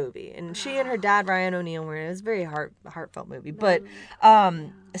a good movie, and she and her dad Ryan O'Neal were in it. It was a very heartfelt movie. But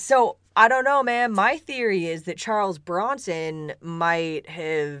so I don't know, man. My theory is that Charles Bronson might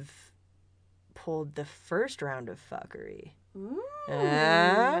have pulled the first round of fuckery.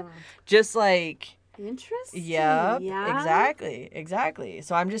 Just like... Interesting. Yep, Yeah. exactly.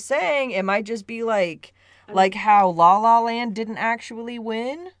 So I'm just saying, it might just be like how La La Land didn't actually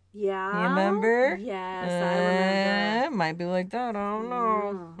win. Yeah. You remember? Yes, I remember. It might be like that. I don't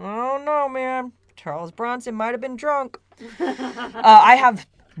know. I don't know, man. Charles Bronson might have been drunk. I have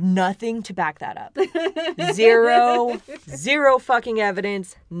nothing to back that up. Zero fucking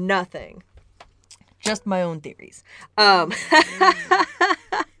evidence. Nothing. Just my own theories. But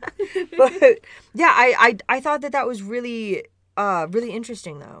yeah, I thought that was really really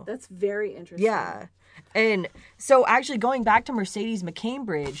interesting, though. That's very interesting. Yeah. And so actually going back to Mercedes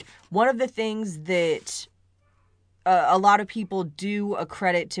McCambridge, one of the things that a lot of people do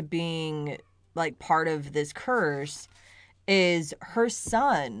accredit to being like part of this curse is her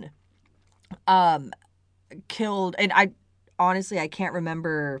son killed, and I can't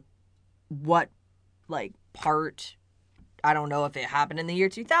remember what like part. I don't know if it happened in the year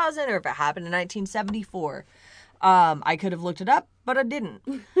 2000 or if it happened in 1974. I could have looked it up, but I didn't.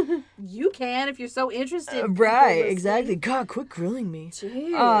 You can if you're so interested. Right, exactly. God, quit grilling me.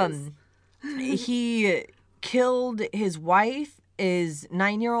 Jeez. He killed his wife, his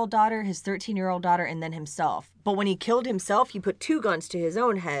 9-year-old daughter, his 13-year-old daughter, and then himself. But when he killed himself, he put 2 guns to his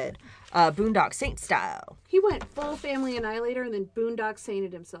own head, Boondock Saint style. He went full family annihilator and then Boondock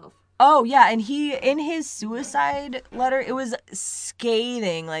Sainted himself. Oh, yeah, and he, in his suicide letter, it was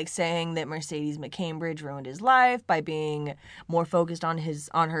scathing, like, saying that Mercedes McCambridge ruined his life by being more focused on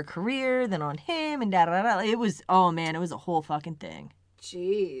her career than on him, and da-da-da-da. It was, oh, man, it was a whole fucking thing.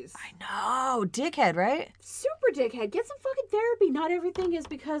 Jeez. I know. Dickhead, right? Super dickhead. Get some fucking therapy. Not everything is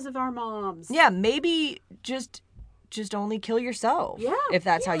because of our moms. Yeah, maybe just only kill yourself. Yeah. If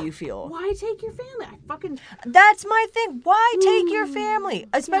that's how you feel. Why take your family? That's my thing. Why take your family?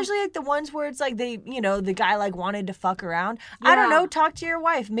 Especially like the ones where it's like the guy like wanted to fuck around. Yeah. I don't know. Talk to your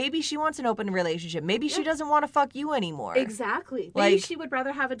wife. Maybe she wants an open relationship. Maybe she doesn't want to fuck you anymore. Exactly. Maybe she would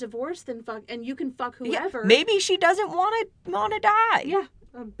rather have a divorce than fuck, and you can fuck whoever. Yeah. Maybe she doesn't want to die. Yeah.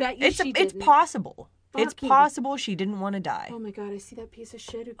 I bet you she didn't. It's possible. It's possible she didn't want to die. Oh my god, I see that piece of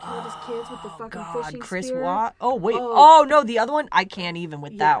shit who killed his kids with the fucking fishing Chris spear. Watt. Oh wait. Oh no, the other one I can't even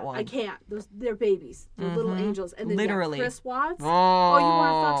with that one. I can't. They're babies. They're little angels. And then literally Chris Watts. Oh, you want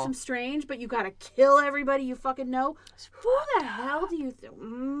to fuck some strange, but you gotta kill everybody you fucking know. Who the hell do you think?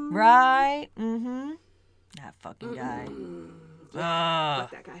 Right. That fucking guy.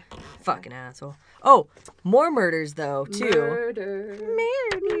 Fuck that guy. Fucking asshole. Oh, more murders though too. Murder.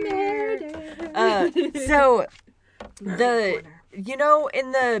 So in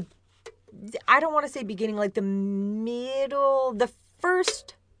the, I don't want to say beginning, like the middle, the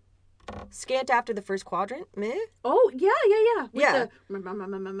first scant after the first quadrant. Meh? Oh yeah. Yeah. Yes.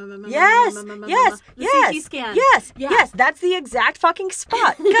 CT scan. Yes. That's the exact fucking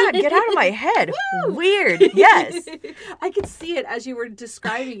spot. God, get out of my head. Weird. Yes. I could see it as you were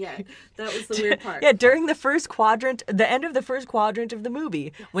describing it. That was the weird part. Yeah, during the first quadrant, the end of the first quadrant of the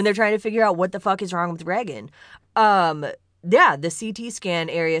movie, when they're trying to figure out what the fuck is wrong with Reagan. Yeah, the CT scan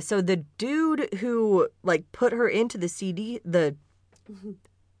area. So the dude who like put her into the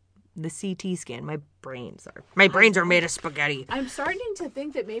CT scan. My brains are made of spaghetti. I'm starting to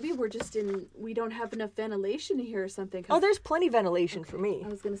think that maybe we don't have enough ventilation here or something. Oh, there's plenty of ventilation for me. I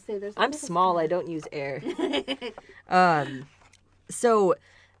was going to say I'm small. I don't use air. So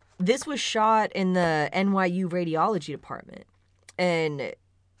this was shot in the NYU radiology department, and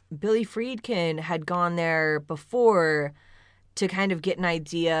Billy Friedkin had gone there before to kind of get an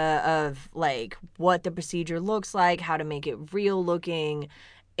idea of like what the procedure looks like, how to make it real looking.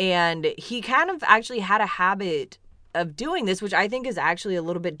 And he kind of actually had a habit of doing this, which I think is actually a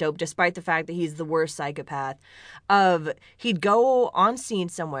little bit dope, despite the fact that he's the worst psychopath. He'd go on scene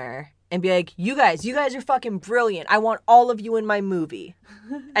somewhere and be like, you guys are fucking brilliant. I want all of you in my movie.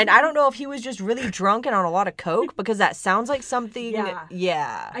 And I don't know if he was just really drunk and on a lot of coke, because that sounds like something.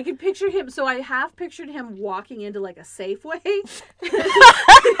 Yeah. I can picture him. So I half pictured him walking into like a Safeway.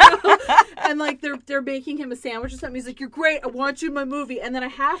 And like they're making him a sandwich or something. He's like, you're great. I want you in my movie. And then I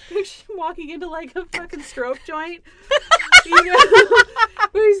half pictured him walking into like a fucking stroke joint.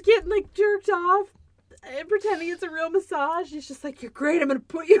 Where he's getting like jerked off. And pretending it's a real massage. He's just like, you're great. I'm going to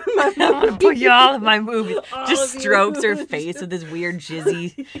put you in my movie. I'm going to put you all in my movie. Just strokes her face with his weird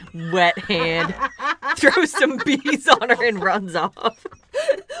jizzy wet hand. Throws some bees on her and runs off. Oh,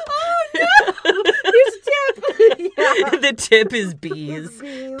 no. Here's a tip. Yeah. The tip is bees.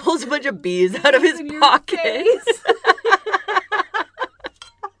 Pulls a bunch of bees out of his pocket.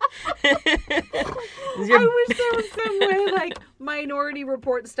 I wish there was some way, like, Minority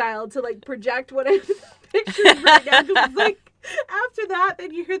Report style to, like, project what I'm picturing right now. Because it's like, after that,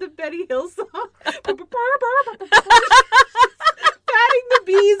 then you hear the Benny Hill song. Patting the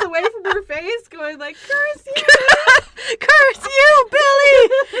bees away from her face, going like, curse you! Curse you, Billy!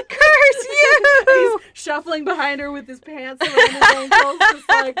 Curse you! He's shuffling behind her with his pants around his ankles, just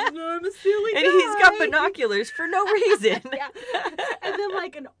like, I'm a silly guy. And he's got binoculars for no reason. Yeah. And then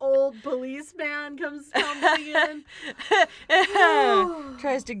like an old policeman comes tumbling in.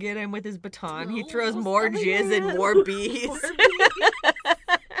 Tries to get him with his baton. He throws more jizz and more bees.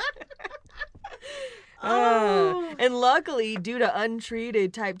 And luckily, due to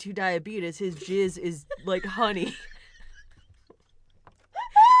untreated type 2 diabetes, his jizz is like honey.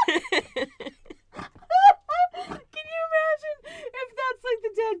 Can you imagine if that's like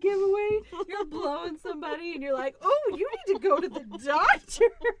the dead giveaway? You're blowing somebody and you're like, oh, you need to go to the doctor.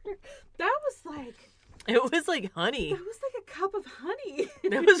 That was like... It was like honey. That was like a cup of honey.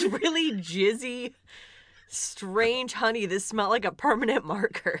 It was really jizzy, strange honey that smelled like a permanent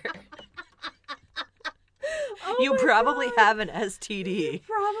marker. Oh you probably God. have an STD.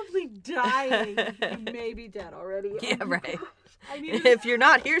 You're probably dying. You may be dead already. Yeah, oh right. If you're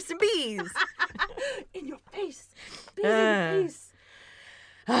not, here's some bees. In your face. Bees in your face.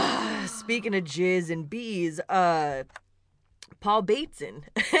 Speaking of jizz and bees, Paul Bateson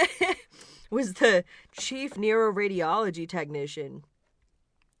was the chief neuroradiology technician.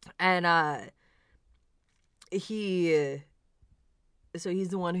 And he's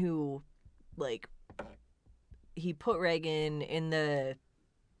the one who, like, he put Reagan in the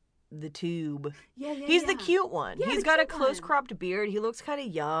tube. Yeah. He's the cute one. Yeah, He's got a close cropped beard. He looks kind of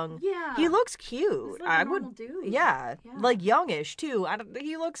young. Yeah. He looks cute. He's like a normal dude. Yeah, like youngish too.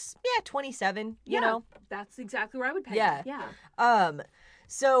 He looks 27. You know. That's exactly where I would peg Yeah. him. Yeah.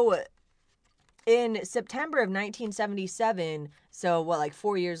 So in September of 1977, so like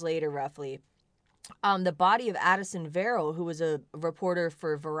 4 years later, roughly. The body of Addison Verrill, who was a reporter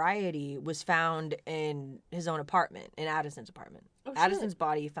for Variety, was found in his own apartment, in Addison's apartment. Oh, Addison's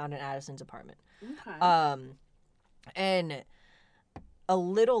body found in Addison's apartment. Okay. And a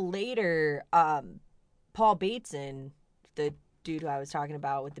little later, Paul Bateson, the dude who I was talking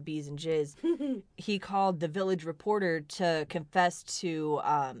about with the bees and jizz, he called the Village Reporter to confess to,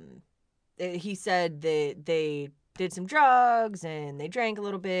 he said that they did some drugs and they drank a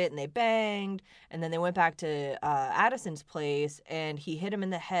little bit and they banged, and then they went back to Addison's place and he hit him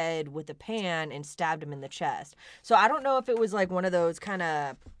in the head with a pan and stabbed him in the chest. So I don't know if it was like one of those kind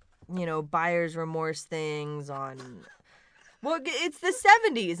of, buyer's remorse things on... Well, it's the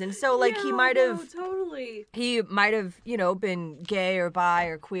 70s, and so, like, he might have... totally. He might have, been gay or bi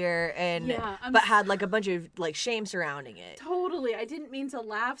or queer, and but had, like, a bunch of, like, shame surrounding it. Totally. I didn't mean to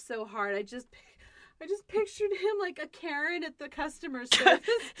laugh so hard. I just pictured him like a Karen at the customer service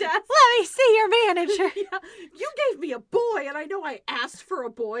desk. Let me see your manager. Yeah, you gave me a boy, and I know I asked for a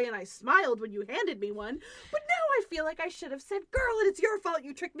boy, and I smiled when you handed me one, but now I feel like I should have said, girl, and it's your fault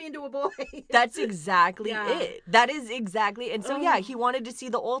you tricked me into a boy. That's exactly it. That is exactly, and so, he wanted to see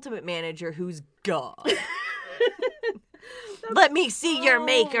the ultimate manager who's God. Let me see your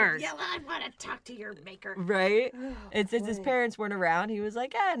maker. Yeah, I want to talk to your maker. Right? And since his parents weren't around, he was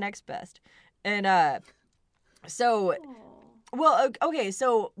like, next best. And, so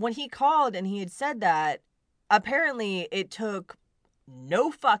when he called and he had said that, apparently it took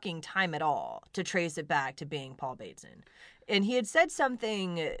no fucking time at all to trace it back to being Paul Bateson. And he had said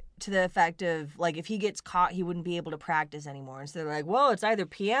something to the effect of, like, if he gets caught, he wouldn't be able to practice anymore. And so they're like, well, it's either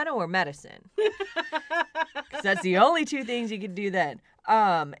piano or medicine. 'Cause that's the only two things you can do then.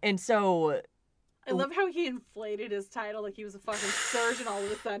 And so... I love how he inflated his title like he was a fucking surgeon all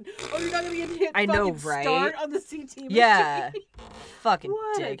of a sudden. Oh, you're not going to get hit start on the CT machine. Yeah. Fucking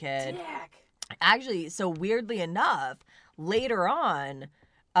what dickhead. A dick. Actually, so weirdly enough, later on,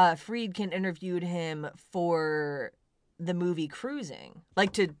 Friedkin interviewed him for the movie Cruising.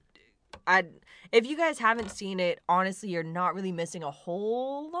 If you guys haven't seen it, honestly, you're not really missing a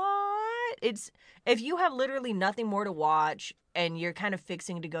whole lot. If you have literally nothing more to watch and you're kind of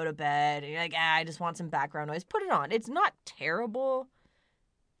fixing to go to bed and you're like, I just want some background noise, put it on. It's not terrible.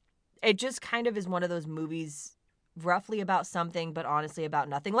 It just kind of is one of those movies roughly about something, but honestly about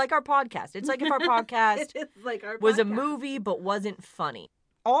nothing. Like our podcast. It's like if our podcast was a movie but wasn't funny.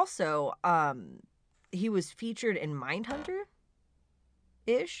 Also, he was featured in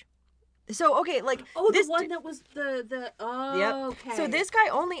Mindhunter-ish. So, okay, like... the one that was yep. Okay. So this guy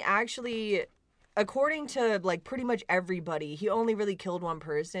only actually, according to, like, pretty much everybody, he only really killed one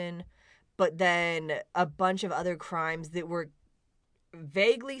person, but then a bunch of other crimes that were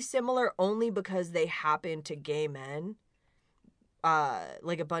vaguely similar only because they happened to gay men.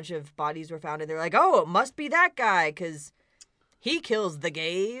 Like, a bunch of bodies were found, and they're like, oh, it must be that guy, because he kills the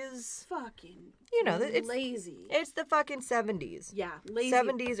gays. Fucking... it's lazy. It's the fucking 70s. Yeah, lazy.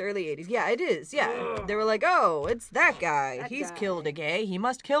 70s, early 80s. Yeah, it is. Yeah. Ugh. They were like, oh, it's that guy. He's killed a gay. He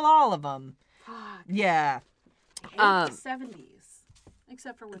must kill all of them. Fuck. Yeah. I hate the 70s.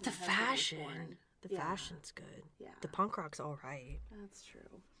 Except for when the fashion. The fashion's good. Yeah. The punk rock's all right. That's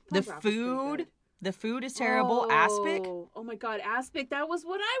true. The food is terrible. Aspic. Oh my God, aspic. That was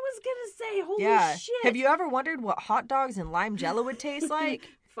what I was going to say. Holy shit. Have you ever wondered what hot dogs and lime jello would taste like?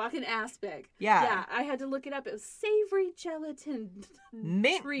 Fucking aspic. Yeah. I had to look it up. It was savory gelatin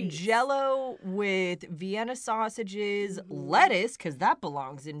mint treats. Jello with Vienna sausages, lettuce, because that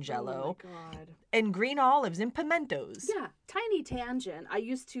belongs in Jello. Oh my God. And green olives and pimentos. Yeah, tiny tangent. I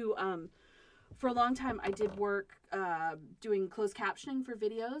used to, for a long time, I did work doing closed captioning for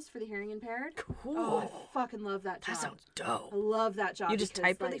videos for the hearing impaired. Cool. Oh, I fucking love that job. That sounds dope. I love that job. You just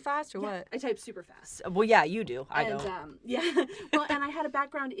type really fast or what? I type super fast. Well, yeah, you do. I don't. Well, and I had a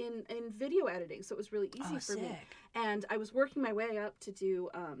background in video editing, so it was really easy for me. And I was working my way up to do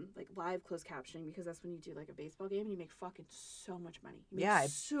like live closed captioning, because that's when you do like a baseball game and you make fucking so much money. You make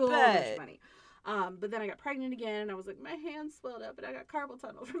so much money. But then I got pregnant again, and I was like, my hands swelled up, and I got carpal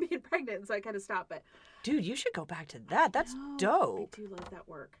tunnel from being pregnant, so I kind of stopped. But dude, you should go back to that. That's dope. I do love that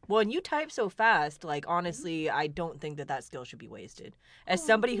work. Well, and you type so fast. Like, honestly, I don't think that skill should be wasted. As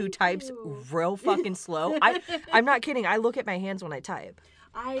somebody who types real fucking slow, I'm not kidding. I look at my hands when I type.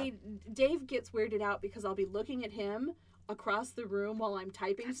 Dave gets weirded out because I'll be looking at him across the room while I'm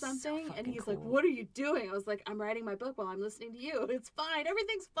typing something, and he's like, what are you doing? I was like, I'm writing my book while I'm listening to you. It's fine,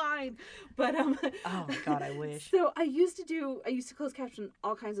 everything's fine. But oh my God, I wish. So I used to close caption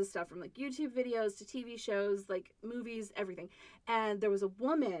all kinds of stuff, from like YouTube videos to TV shows, like movies, everything. And there was a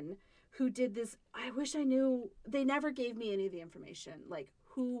woman who did this. I wish I knew. They never gave me any of the information, like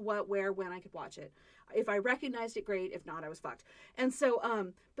who, what, where, when I could watch it. If I recognized it, great. If not, I was fucked. And so,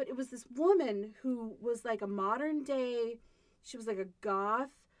 but it was this woman who was like a modern day, she was like a goth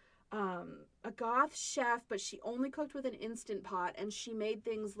chef, but she only cooked with an Instant Pot, and she made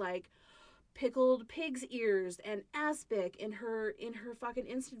things like pickled pig's ears and aspic in her fucking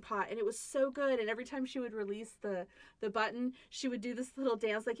Instant Pot, and it was so good. And every time she would release the button, she would do this little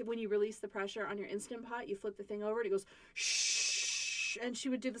dance, like when you release the pressure on your Instant Pot, you flip the thing over and it goes shh, and she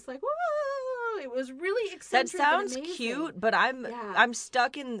would do this like, whoa. It was really eccentric. That sounds and cute, but I'm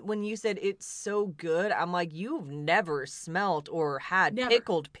stuck in when you said it's so good. I'm like, you've never smelt or had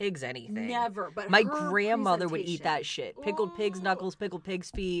pickled pigs anything. Never. But my grandmother would eat that shit. Pickled pigs knuckles, pickled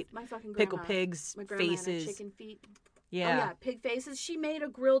pigs feet, my fucking pickled pigs faces, chicken feet. Yeah. Oh yeah, pig faces. She made a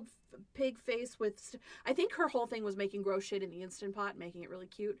grilled pig face with. I think her whole thing was making gross shit in the Instant Pot, making it really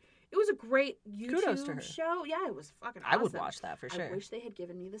cute. It was a great YouTube show. Yeah, it was fucking awesome. I would watch that for sure. I wish they had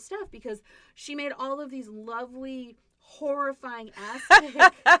given me the stuff, because she made all of these lovely, horrifying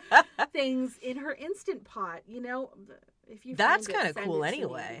aspect things in her Instant Pot. You know, if you that's kind of cool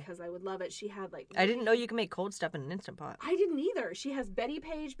anyway. Because I would love it. She had like. I didn't know you can make cold stuff in an Instant Pot. I didn't either. She has Betty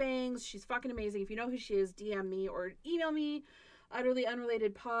Page bangs. She's fucking amazing. If you know who she is, DM me or email me.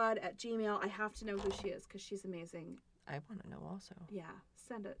 utterlyunrelatedpod@gmail.com. I have to know who she is, because she's amazing. I want to know also. Yeah,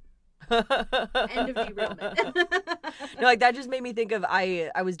 send it. End of derailment. No, like that just made me think of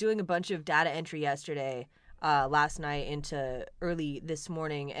I was doing a bunch of data entry yesterday, last night into early this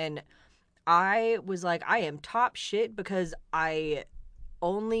morning, and I was like, I am top shit because I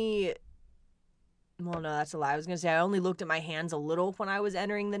only. Well, no, that's a lie. I was gonna say I only looked at my hands a little when I was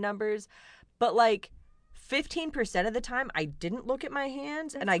entering the numbers, but like 15% of the time I didn't look at my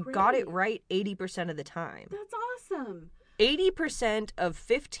hands, and I got it right 80% of the time. That's awesome. 80% of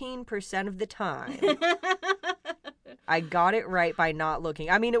 15% of the time, I got it right by not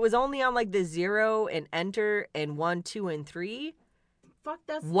looking. I mean, it was only on like the 0 and enter and 1, 2, and 3. Fuck,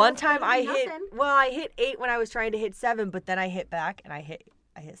 that's one time I hit 8 when I was trying to hit 7, but then I hit back and I hit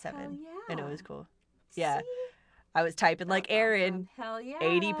 7, and it was cool. Yeah, see? I was typing like Aaron. Hell yeah.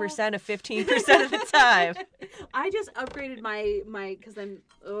 80% of 15% of the time. I just upgraded my because I'm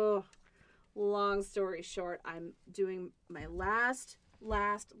long story short, I'm doing my last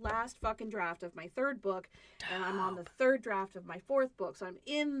fucking draft of my 3rd book, and I'm on the 3rd draft of my 4th book, so I'm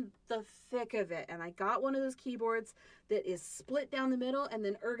in the thick of it. And I got one of those keyboards that is split down the middle and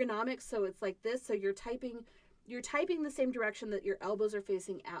then ergonomic, so it's like this, so you're typing the same direction that your elbows are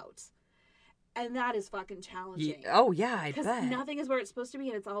facing out. And that is fucking challenging. Oh, yeah, I bet. Because nothing is where it's supposed to be,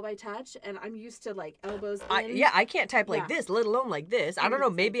 and it's all by touch, and I'm used to, like, elbows in. I can't type like this, let alone like this. I don't know,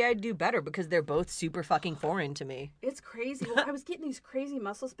 maybe I'd do better because they're both super fucking foreign to me. It's crazy. Well, I was getting these crazy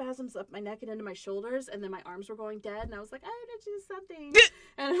muscle spasms up my neck and into my shoulders, and then my arms were going dead, and I was like, I need to do something.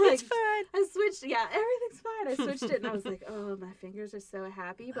 And I'm like, it's fine. I switched, everything's fine. I switched it, and I was like, oh, my fingers are so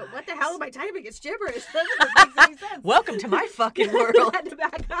happy, but what the hell am I typing? It's gibberish. Doesn't make any sense. Welcome to my fucking world. I had to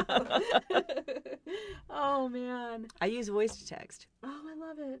back up. Oh, man. I use voice to text. Oh, I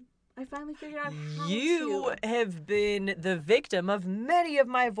love it. I finally figured out how You have been the victim of many of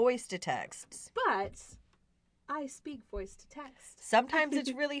my voice to texts. But I speak voice to text. Sometimes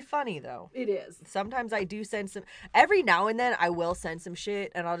it's really funny, though. It is. Sometimes I do send some... Every now and then, I will send some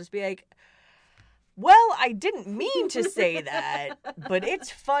shit, and I'll just be like... Well, I didn't mean to say that, but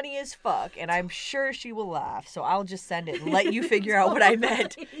it's funny as fuck, and I'm sure she will laugh, so I'll just send it and let you figure out what I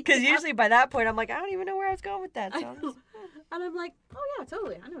meant. Because usually by that point, I'm like, I don't even know where I was going with that. So and I'm like, oh yeah,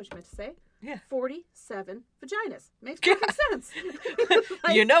 totally. I know what you meant to say. Yeah. 47 vaginas. Makes perfect sense.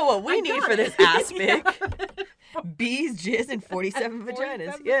 You know what we need for this aspect. Bees, jizz, and 47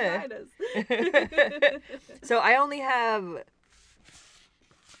 vaginas. 47 Yeah. vaginas. So I only have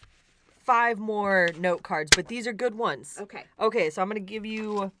 5 more note cards, but these are good ones. Okay, so I'm going to give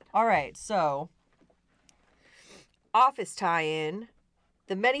you... All right, so... Office tie-in.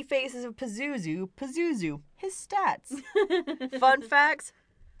 The many faces of Pazuzu. His stats. Fun facts.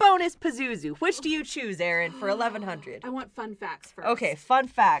 Bonus Pazuzu. Which do you choose, Erin, for 1100? I want fun facts first. Okay, fun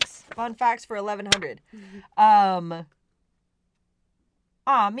facts. Fun facts for 1100. Aw,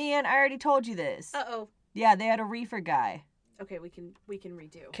 man, I already told you this. Uh-oh. Yeah, they had a reefer guy. Okay, we can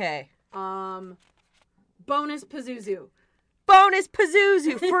redo. Okay. Bonus Pazuzu. Bonus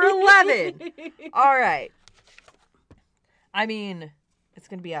Pazuzu for 11. All right. I mean, it's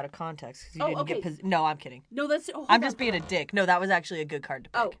going to be out of context because you didn't get No, I'm kidding. No, that's... I'm just being a dick. No, that was actually a good card to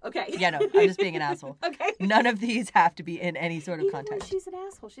pick. Oh, okay. Yeah, no, I'm just being an asshole. Okay. None of these have to be in any sort of Even context. when she's an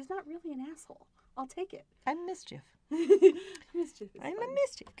asshole, she's not really an asshole. I'll take it. I'm mischief. Mischief is I'm fun. a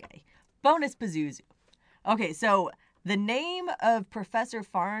mischief guy. Bonus Pazuzu. Okay, so the name of Professor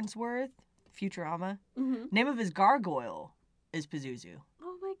Farnsworth, Futurama, name of his gargoyle is Pazuzu.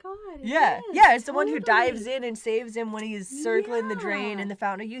 Oh my god. Yeah, is. yeah, it's the Totally. one who dives in and saves him when he's circling the drain in the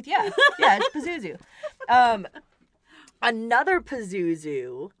Fountain of Youth. Yeah, yeah, it's Pazuzu. Another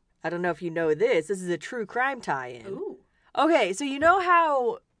Pazuzu, I don't know if you know this is a true crime tie-in. Ooh. Okay, so you know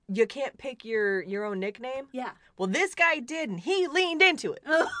how you can't pick your own nickname? Yeah. Well, this guy did, and he leaned into it.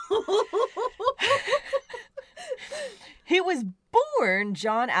 He was born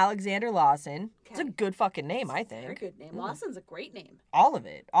John Alexander Lawson. Okay. It's a good fucking name, I think. Very good name. Lawson's a great name. All of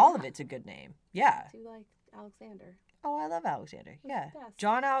it. All of it's a good name. Yeah. Do you like Alexander? Oh, I love Alexander. That's Yeah.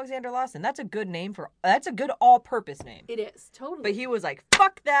 John Alexander Lawson. That's a good name that's a good all-purpose name. It is. Totally. But he was like,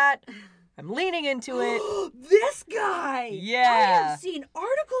 fuck that. I'm leaning into it. This guy! Yeah. I have seen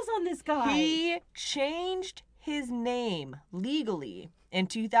articles on this guy. He changed his name legally in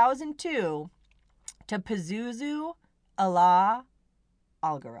 2002 to Pazuzu Allah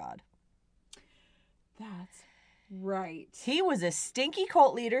Algarad. That's right. He was a stinky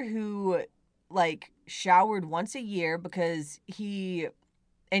cult leader who, like, showered once a year because he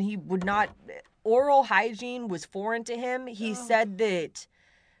would not... Oral hygiene was foreign to him. He said that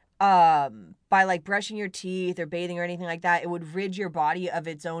by, like, brushing your teeth or bathing or anything like that, it would rid your body of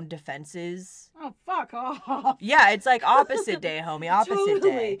its own defenses. Oh, fuck off. Yeah, it's like opposite day, homie. Opposite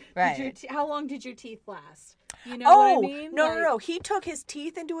day. Right. How long did your teeth last? You know what I mean? No. He took his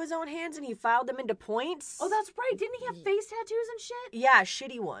teeth into his own hands and he filed them into points. Oh, that's right. Didn't he have face tattoos and shit? Yeah,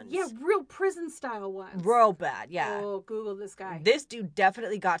 shitty ones. Yeah, real prison style ones. Real bad, yeah. Oh, Google this guy. This dude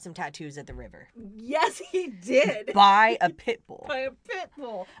definitely got some tattoos at the river. Yes, he did. By a pit bull. By a pit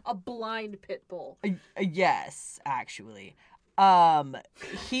bull. A blind pit bull. Yes, actually.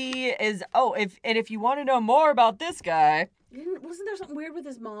 He is... Oh, if you want to know more about this guy... Wasn't there something weird with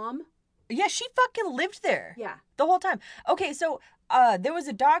his mom? Yeah, she fucking lived there. Yeah. The whole time. Okay, so there was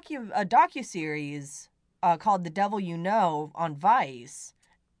a docuseries called The Devil You Know on Vice.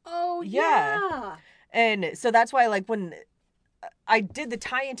 Oh, yeah. And so that's why, like, when I did the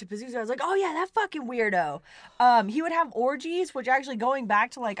tie-in to Pazuzu, I was like, oh, yeah, that fucking weirdo. He would have orgies, which actually going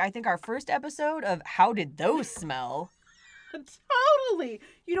back to, like, I think our first episode of How Did Those Smell? Totally.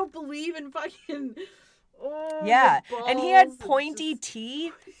 You don't believe in fucking... Oh, yeah, and he had pointy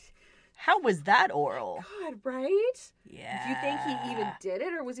teeth. How was that oral? God, right? Yeah. Do you think he even did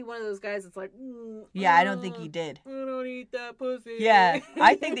it, or was he one of those guys that's like, yeah, I don't think he did. I don't eat that pussy. Yeah,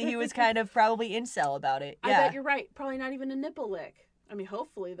 I think that he was kind of probably incel about it. Yeah. I bet you're right. Probably not even a nipple lick. I mean,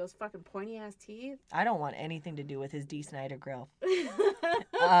 hopefully, those fucking pointy-ass teeth. I don't want anything to do with his D. Snyder grill.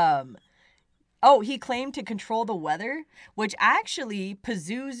 He claimed to control the weather, which actually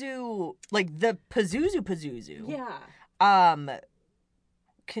Pazuzu, like the Pazuzu. Yeah.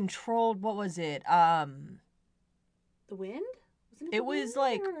 Controlled, what was it? The wind? Wasn't it was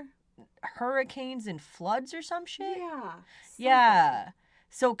like hurricanes and floods or some shit? Yeah. Something. Yeah.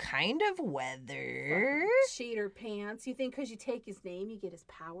 So kind of weather. Cheater pants. You think because you take his name, you get his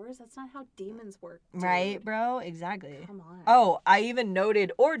powers? That's not how demons work, dude. Right, bro? Exactly. Come on. Oh, I even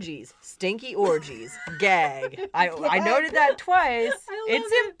noted orgies. Stinky orgies. Gag. I noted that twice.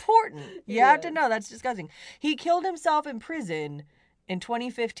 It's important. You have to know. That's disgusting. He killed himself in prison in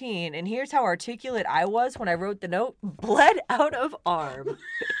 2015, and here's how articulate I was when I wrote the note. Bled out of arm.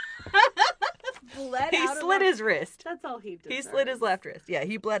 bled He out slit his wrist. That's all he deserves. He slit his left wrist. Yeah,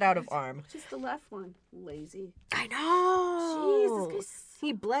 he bled out of arm. Just the left one. Lazy. I know. Jesus, this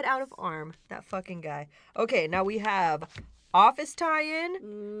He bled out of arm. That fucking guy. Okay, now we have Office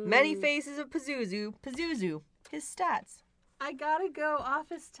tie-in, Many Faces of Pazuzu. Pazuzu, his stats. I gotta go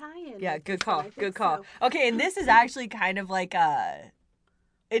Office tie-in. Yeah, good call. Good call. So. Okay, and this is actually kind of like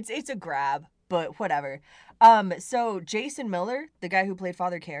it's a grab, but whatever. So Jason Miller, the guy who played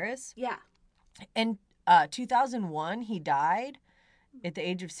Father Karras. Yeah. In 2001, he died at the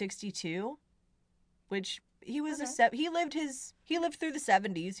age of 62, which he was he lived through the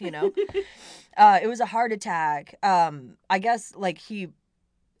 70s, you know. It was a heart attack. I guess like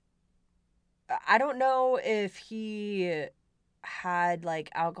I don't know if he had like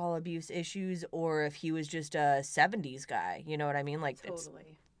alcohol abuse issues or if he was just a 70s guy, you know what I mean? Like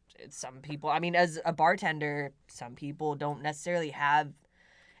totally. It's some people, I mean, as a bartender, some people don't necessarily have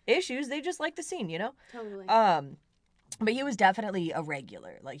issues, they just like the scene, you know? Totally. But he was definitely a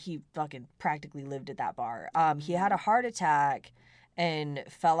regular. Like, he fucking practically lived at that bar. He had a heart attack and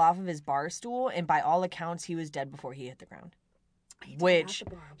fell off of his bar stool, and by all accounts, he was dead before he hit the ground.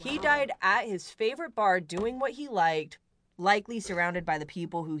 He died at his favorite bar doing what he liked, likely surrounded by the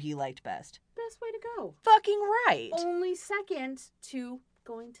people who he liked best. Best way to go. Fucking right. Only second to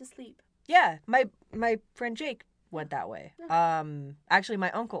going to sleep. Yeah, my friend Jake went that way. Yeah. Actually, my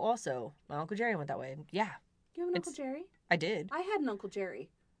uncle Jerry went that way. Yeah. You have an Uncle Jerry? I did. I had an Uncle Jerry.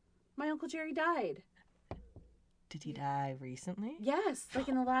 My Uncle Jerry died. Did he die recently? Yes, like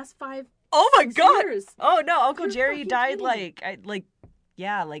in the last 5 Oh my God! Years. Oh no, Uncle Jerry died kidding.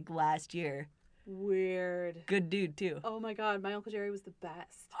 like last year. Weird. Good dude too. Oh my God, my Uncle Jerry was the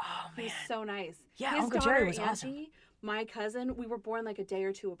best. Oh man, he was so nice. Yeah, his Uncle daughter, Jerry was Auntie, awesome. My cousin, we were born like a day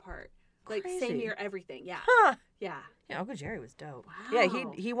or two apart. Like Crazy. same year, everything. Yeah. Huh. Yeah. Yeah, Uncle Jerry was dope. Wow. Yeah,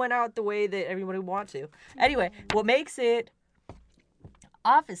 he went out the way that everybody would want to. Anyway, what makes it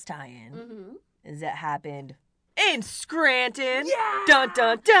Office tie-in is that happened in Scranton. Yeah. Dun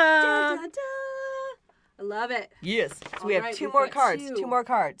dun dun. Dun, dun, dun. I love it. Yes. So we have right, 2 more cards. 2 more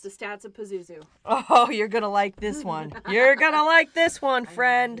cards. The stats of Pazuzu. Oh, you're gonna like this one. You're gonna like this one,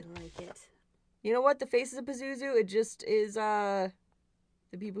 friend. I like it. You know what? The Faces of Pazuzu, it just is the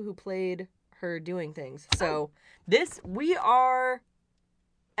people who played her doing things. So we are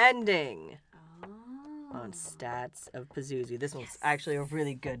ending on Stats of Pazuzu. This one's actually a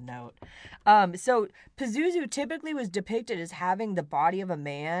really good note. So Pazuzu typically was depicted as having the body of a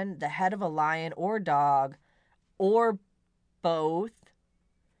man, the head of a lion or dog, or both.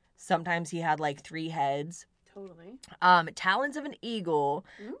 Sometimes he had like 3 heads. Totally. Talons of an eagle,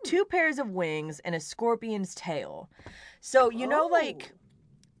 2 pairs of wings, and a scorpion's tail. So, you know, like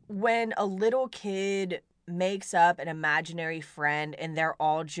when a little kid makes up an imaginary friend and they're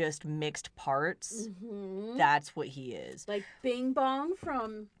all just mixed parts, that's what he is. Like Bing Bong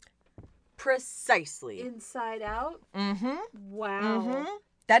from Precisely. Inside Out? Wow.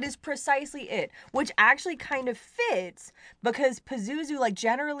 That is precisely it. Which actually kind of fits because Pazuzu, like,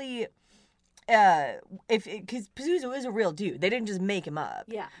 generally, because Pazuzu is a real dude. They didn't just make him up.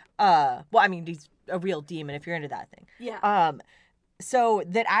 Yeah. Well, I mean, he's a real demon if you're into that thing. Yeah. So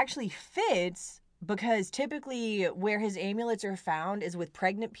that actually fits because typically where his amulets are found is with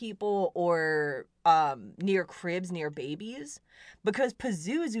pregnant people or near cribs, near babies. Because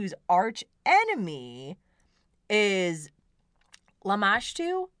Pazuzu's arch enemy is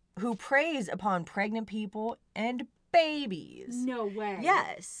Lamashtu, who preys upon pregnant people and babies. No way.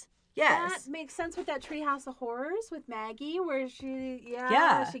 Yes. That makes sense with that Treehouse of Horrors with Maggie, where she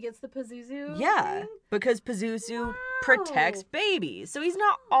gets the Pazuzu thing. Because Pazuzu protects babies, so he's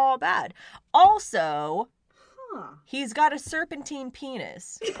not all bad. Also, he's got a serpentine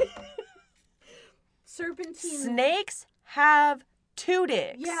penis. Serpentine. Snakes have 2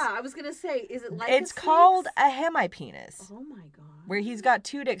 dicks. Yeah, I was gonna say, is it like it's called a hemipenis? Oh my God. Where he's got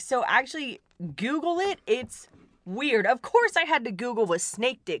 2 dicks. So actually, Google it. It's weird. Of course I had to Google what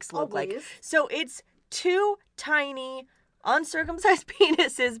snake dicks look like. So it's 2 tiny uncircumcised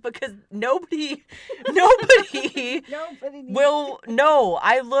penises because nobody will know.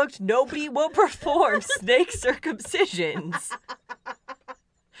 I looked, nobody will perform snake circumcisions.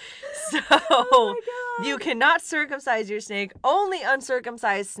 So you cannot circumcise your snake. Only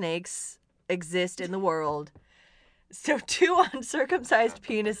uncircumcised snakes exist in the world. So 2 uncircumcised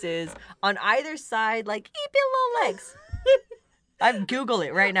penises on either side, like, eep your little legs. I'm Google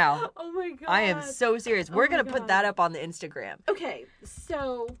it right now. Oh my God. I am so serious. We're going to put that up on the Instagram. Okay,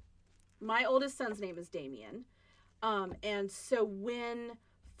 so my oldest son's name is Damien. And so when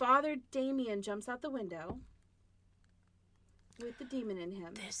Father Damien jumps out the window, with the demon in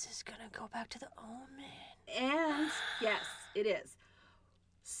him. This is gonna go back to the Omen. And yes, it is.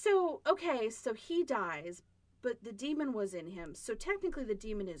 So, okay, so he dies, but the demon was in him. So technically the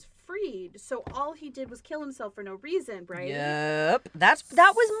demon is freed. So all he did was kill himself for no reason, right? Yep. That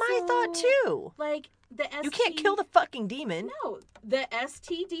was my thought too. Like the ST... You can't kill the fucking demon. No. The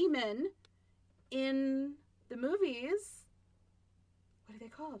ST demon in the movies... What are they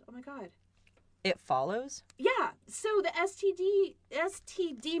called? Oh my god. It Follows? Yeah. So the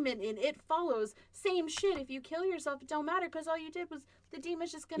ST demon in It Follows, same shit. If you kill yourself, it don't matter because all you did was the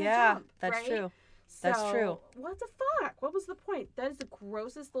demon's just gonna jump. That's right? true. So, That's true. What the fuck? What was the point? That is the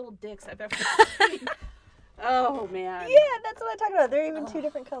grossest little dicks I've ever seen. Oh man. Yeah, that's what I'm talking about. They're even two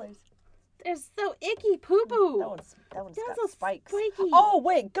different colors. They're so icky, poo poo. That one's That's got a spikes. spiky. Oh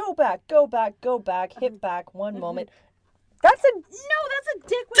wait, go back, hit back one moment. That's a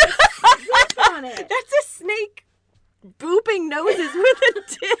dick with a dick on it. That's a snake booping noses with a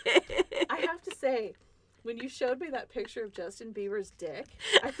dick. I have to say, when you showed me that picture of Justin Bieber's dick,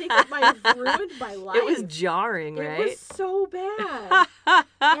 I think it might have ruined my life. It was jarring, right? It was so bad.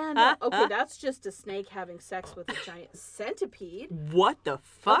 And, okay, that's just a snake having sex with a giant centipede. What the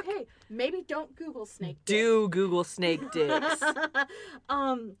fuck? Okay, maybe don't Google snake dick. Do Google snake dicks.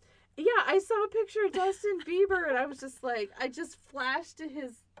 Yeah, I saw a picture of Justin Bieber, and I was just like, I just flashed to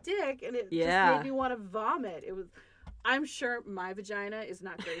his dick, and it just made me want to vomit. It was... I'm sure my vagina is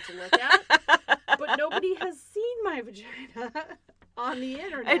not great to look at, but nobody has seen my vagina on the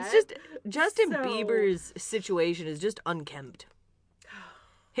internet. It's just Justin Bieber's situation is just unkempt.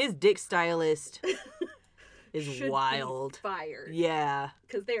 His dick stylist is wild. Be fired. Yeah.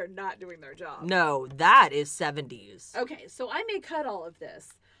 Because they are not doing their job. No, that is 70s. Okay, so I may cut all of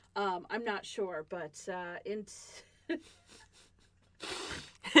this. I'm not sure, but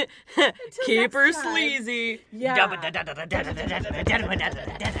Keep her sleazy. Yeah.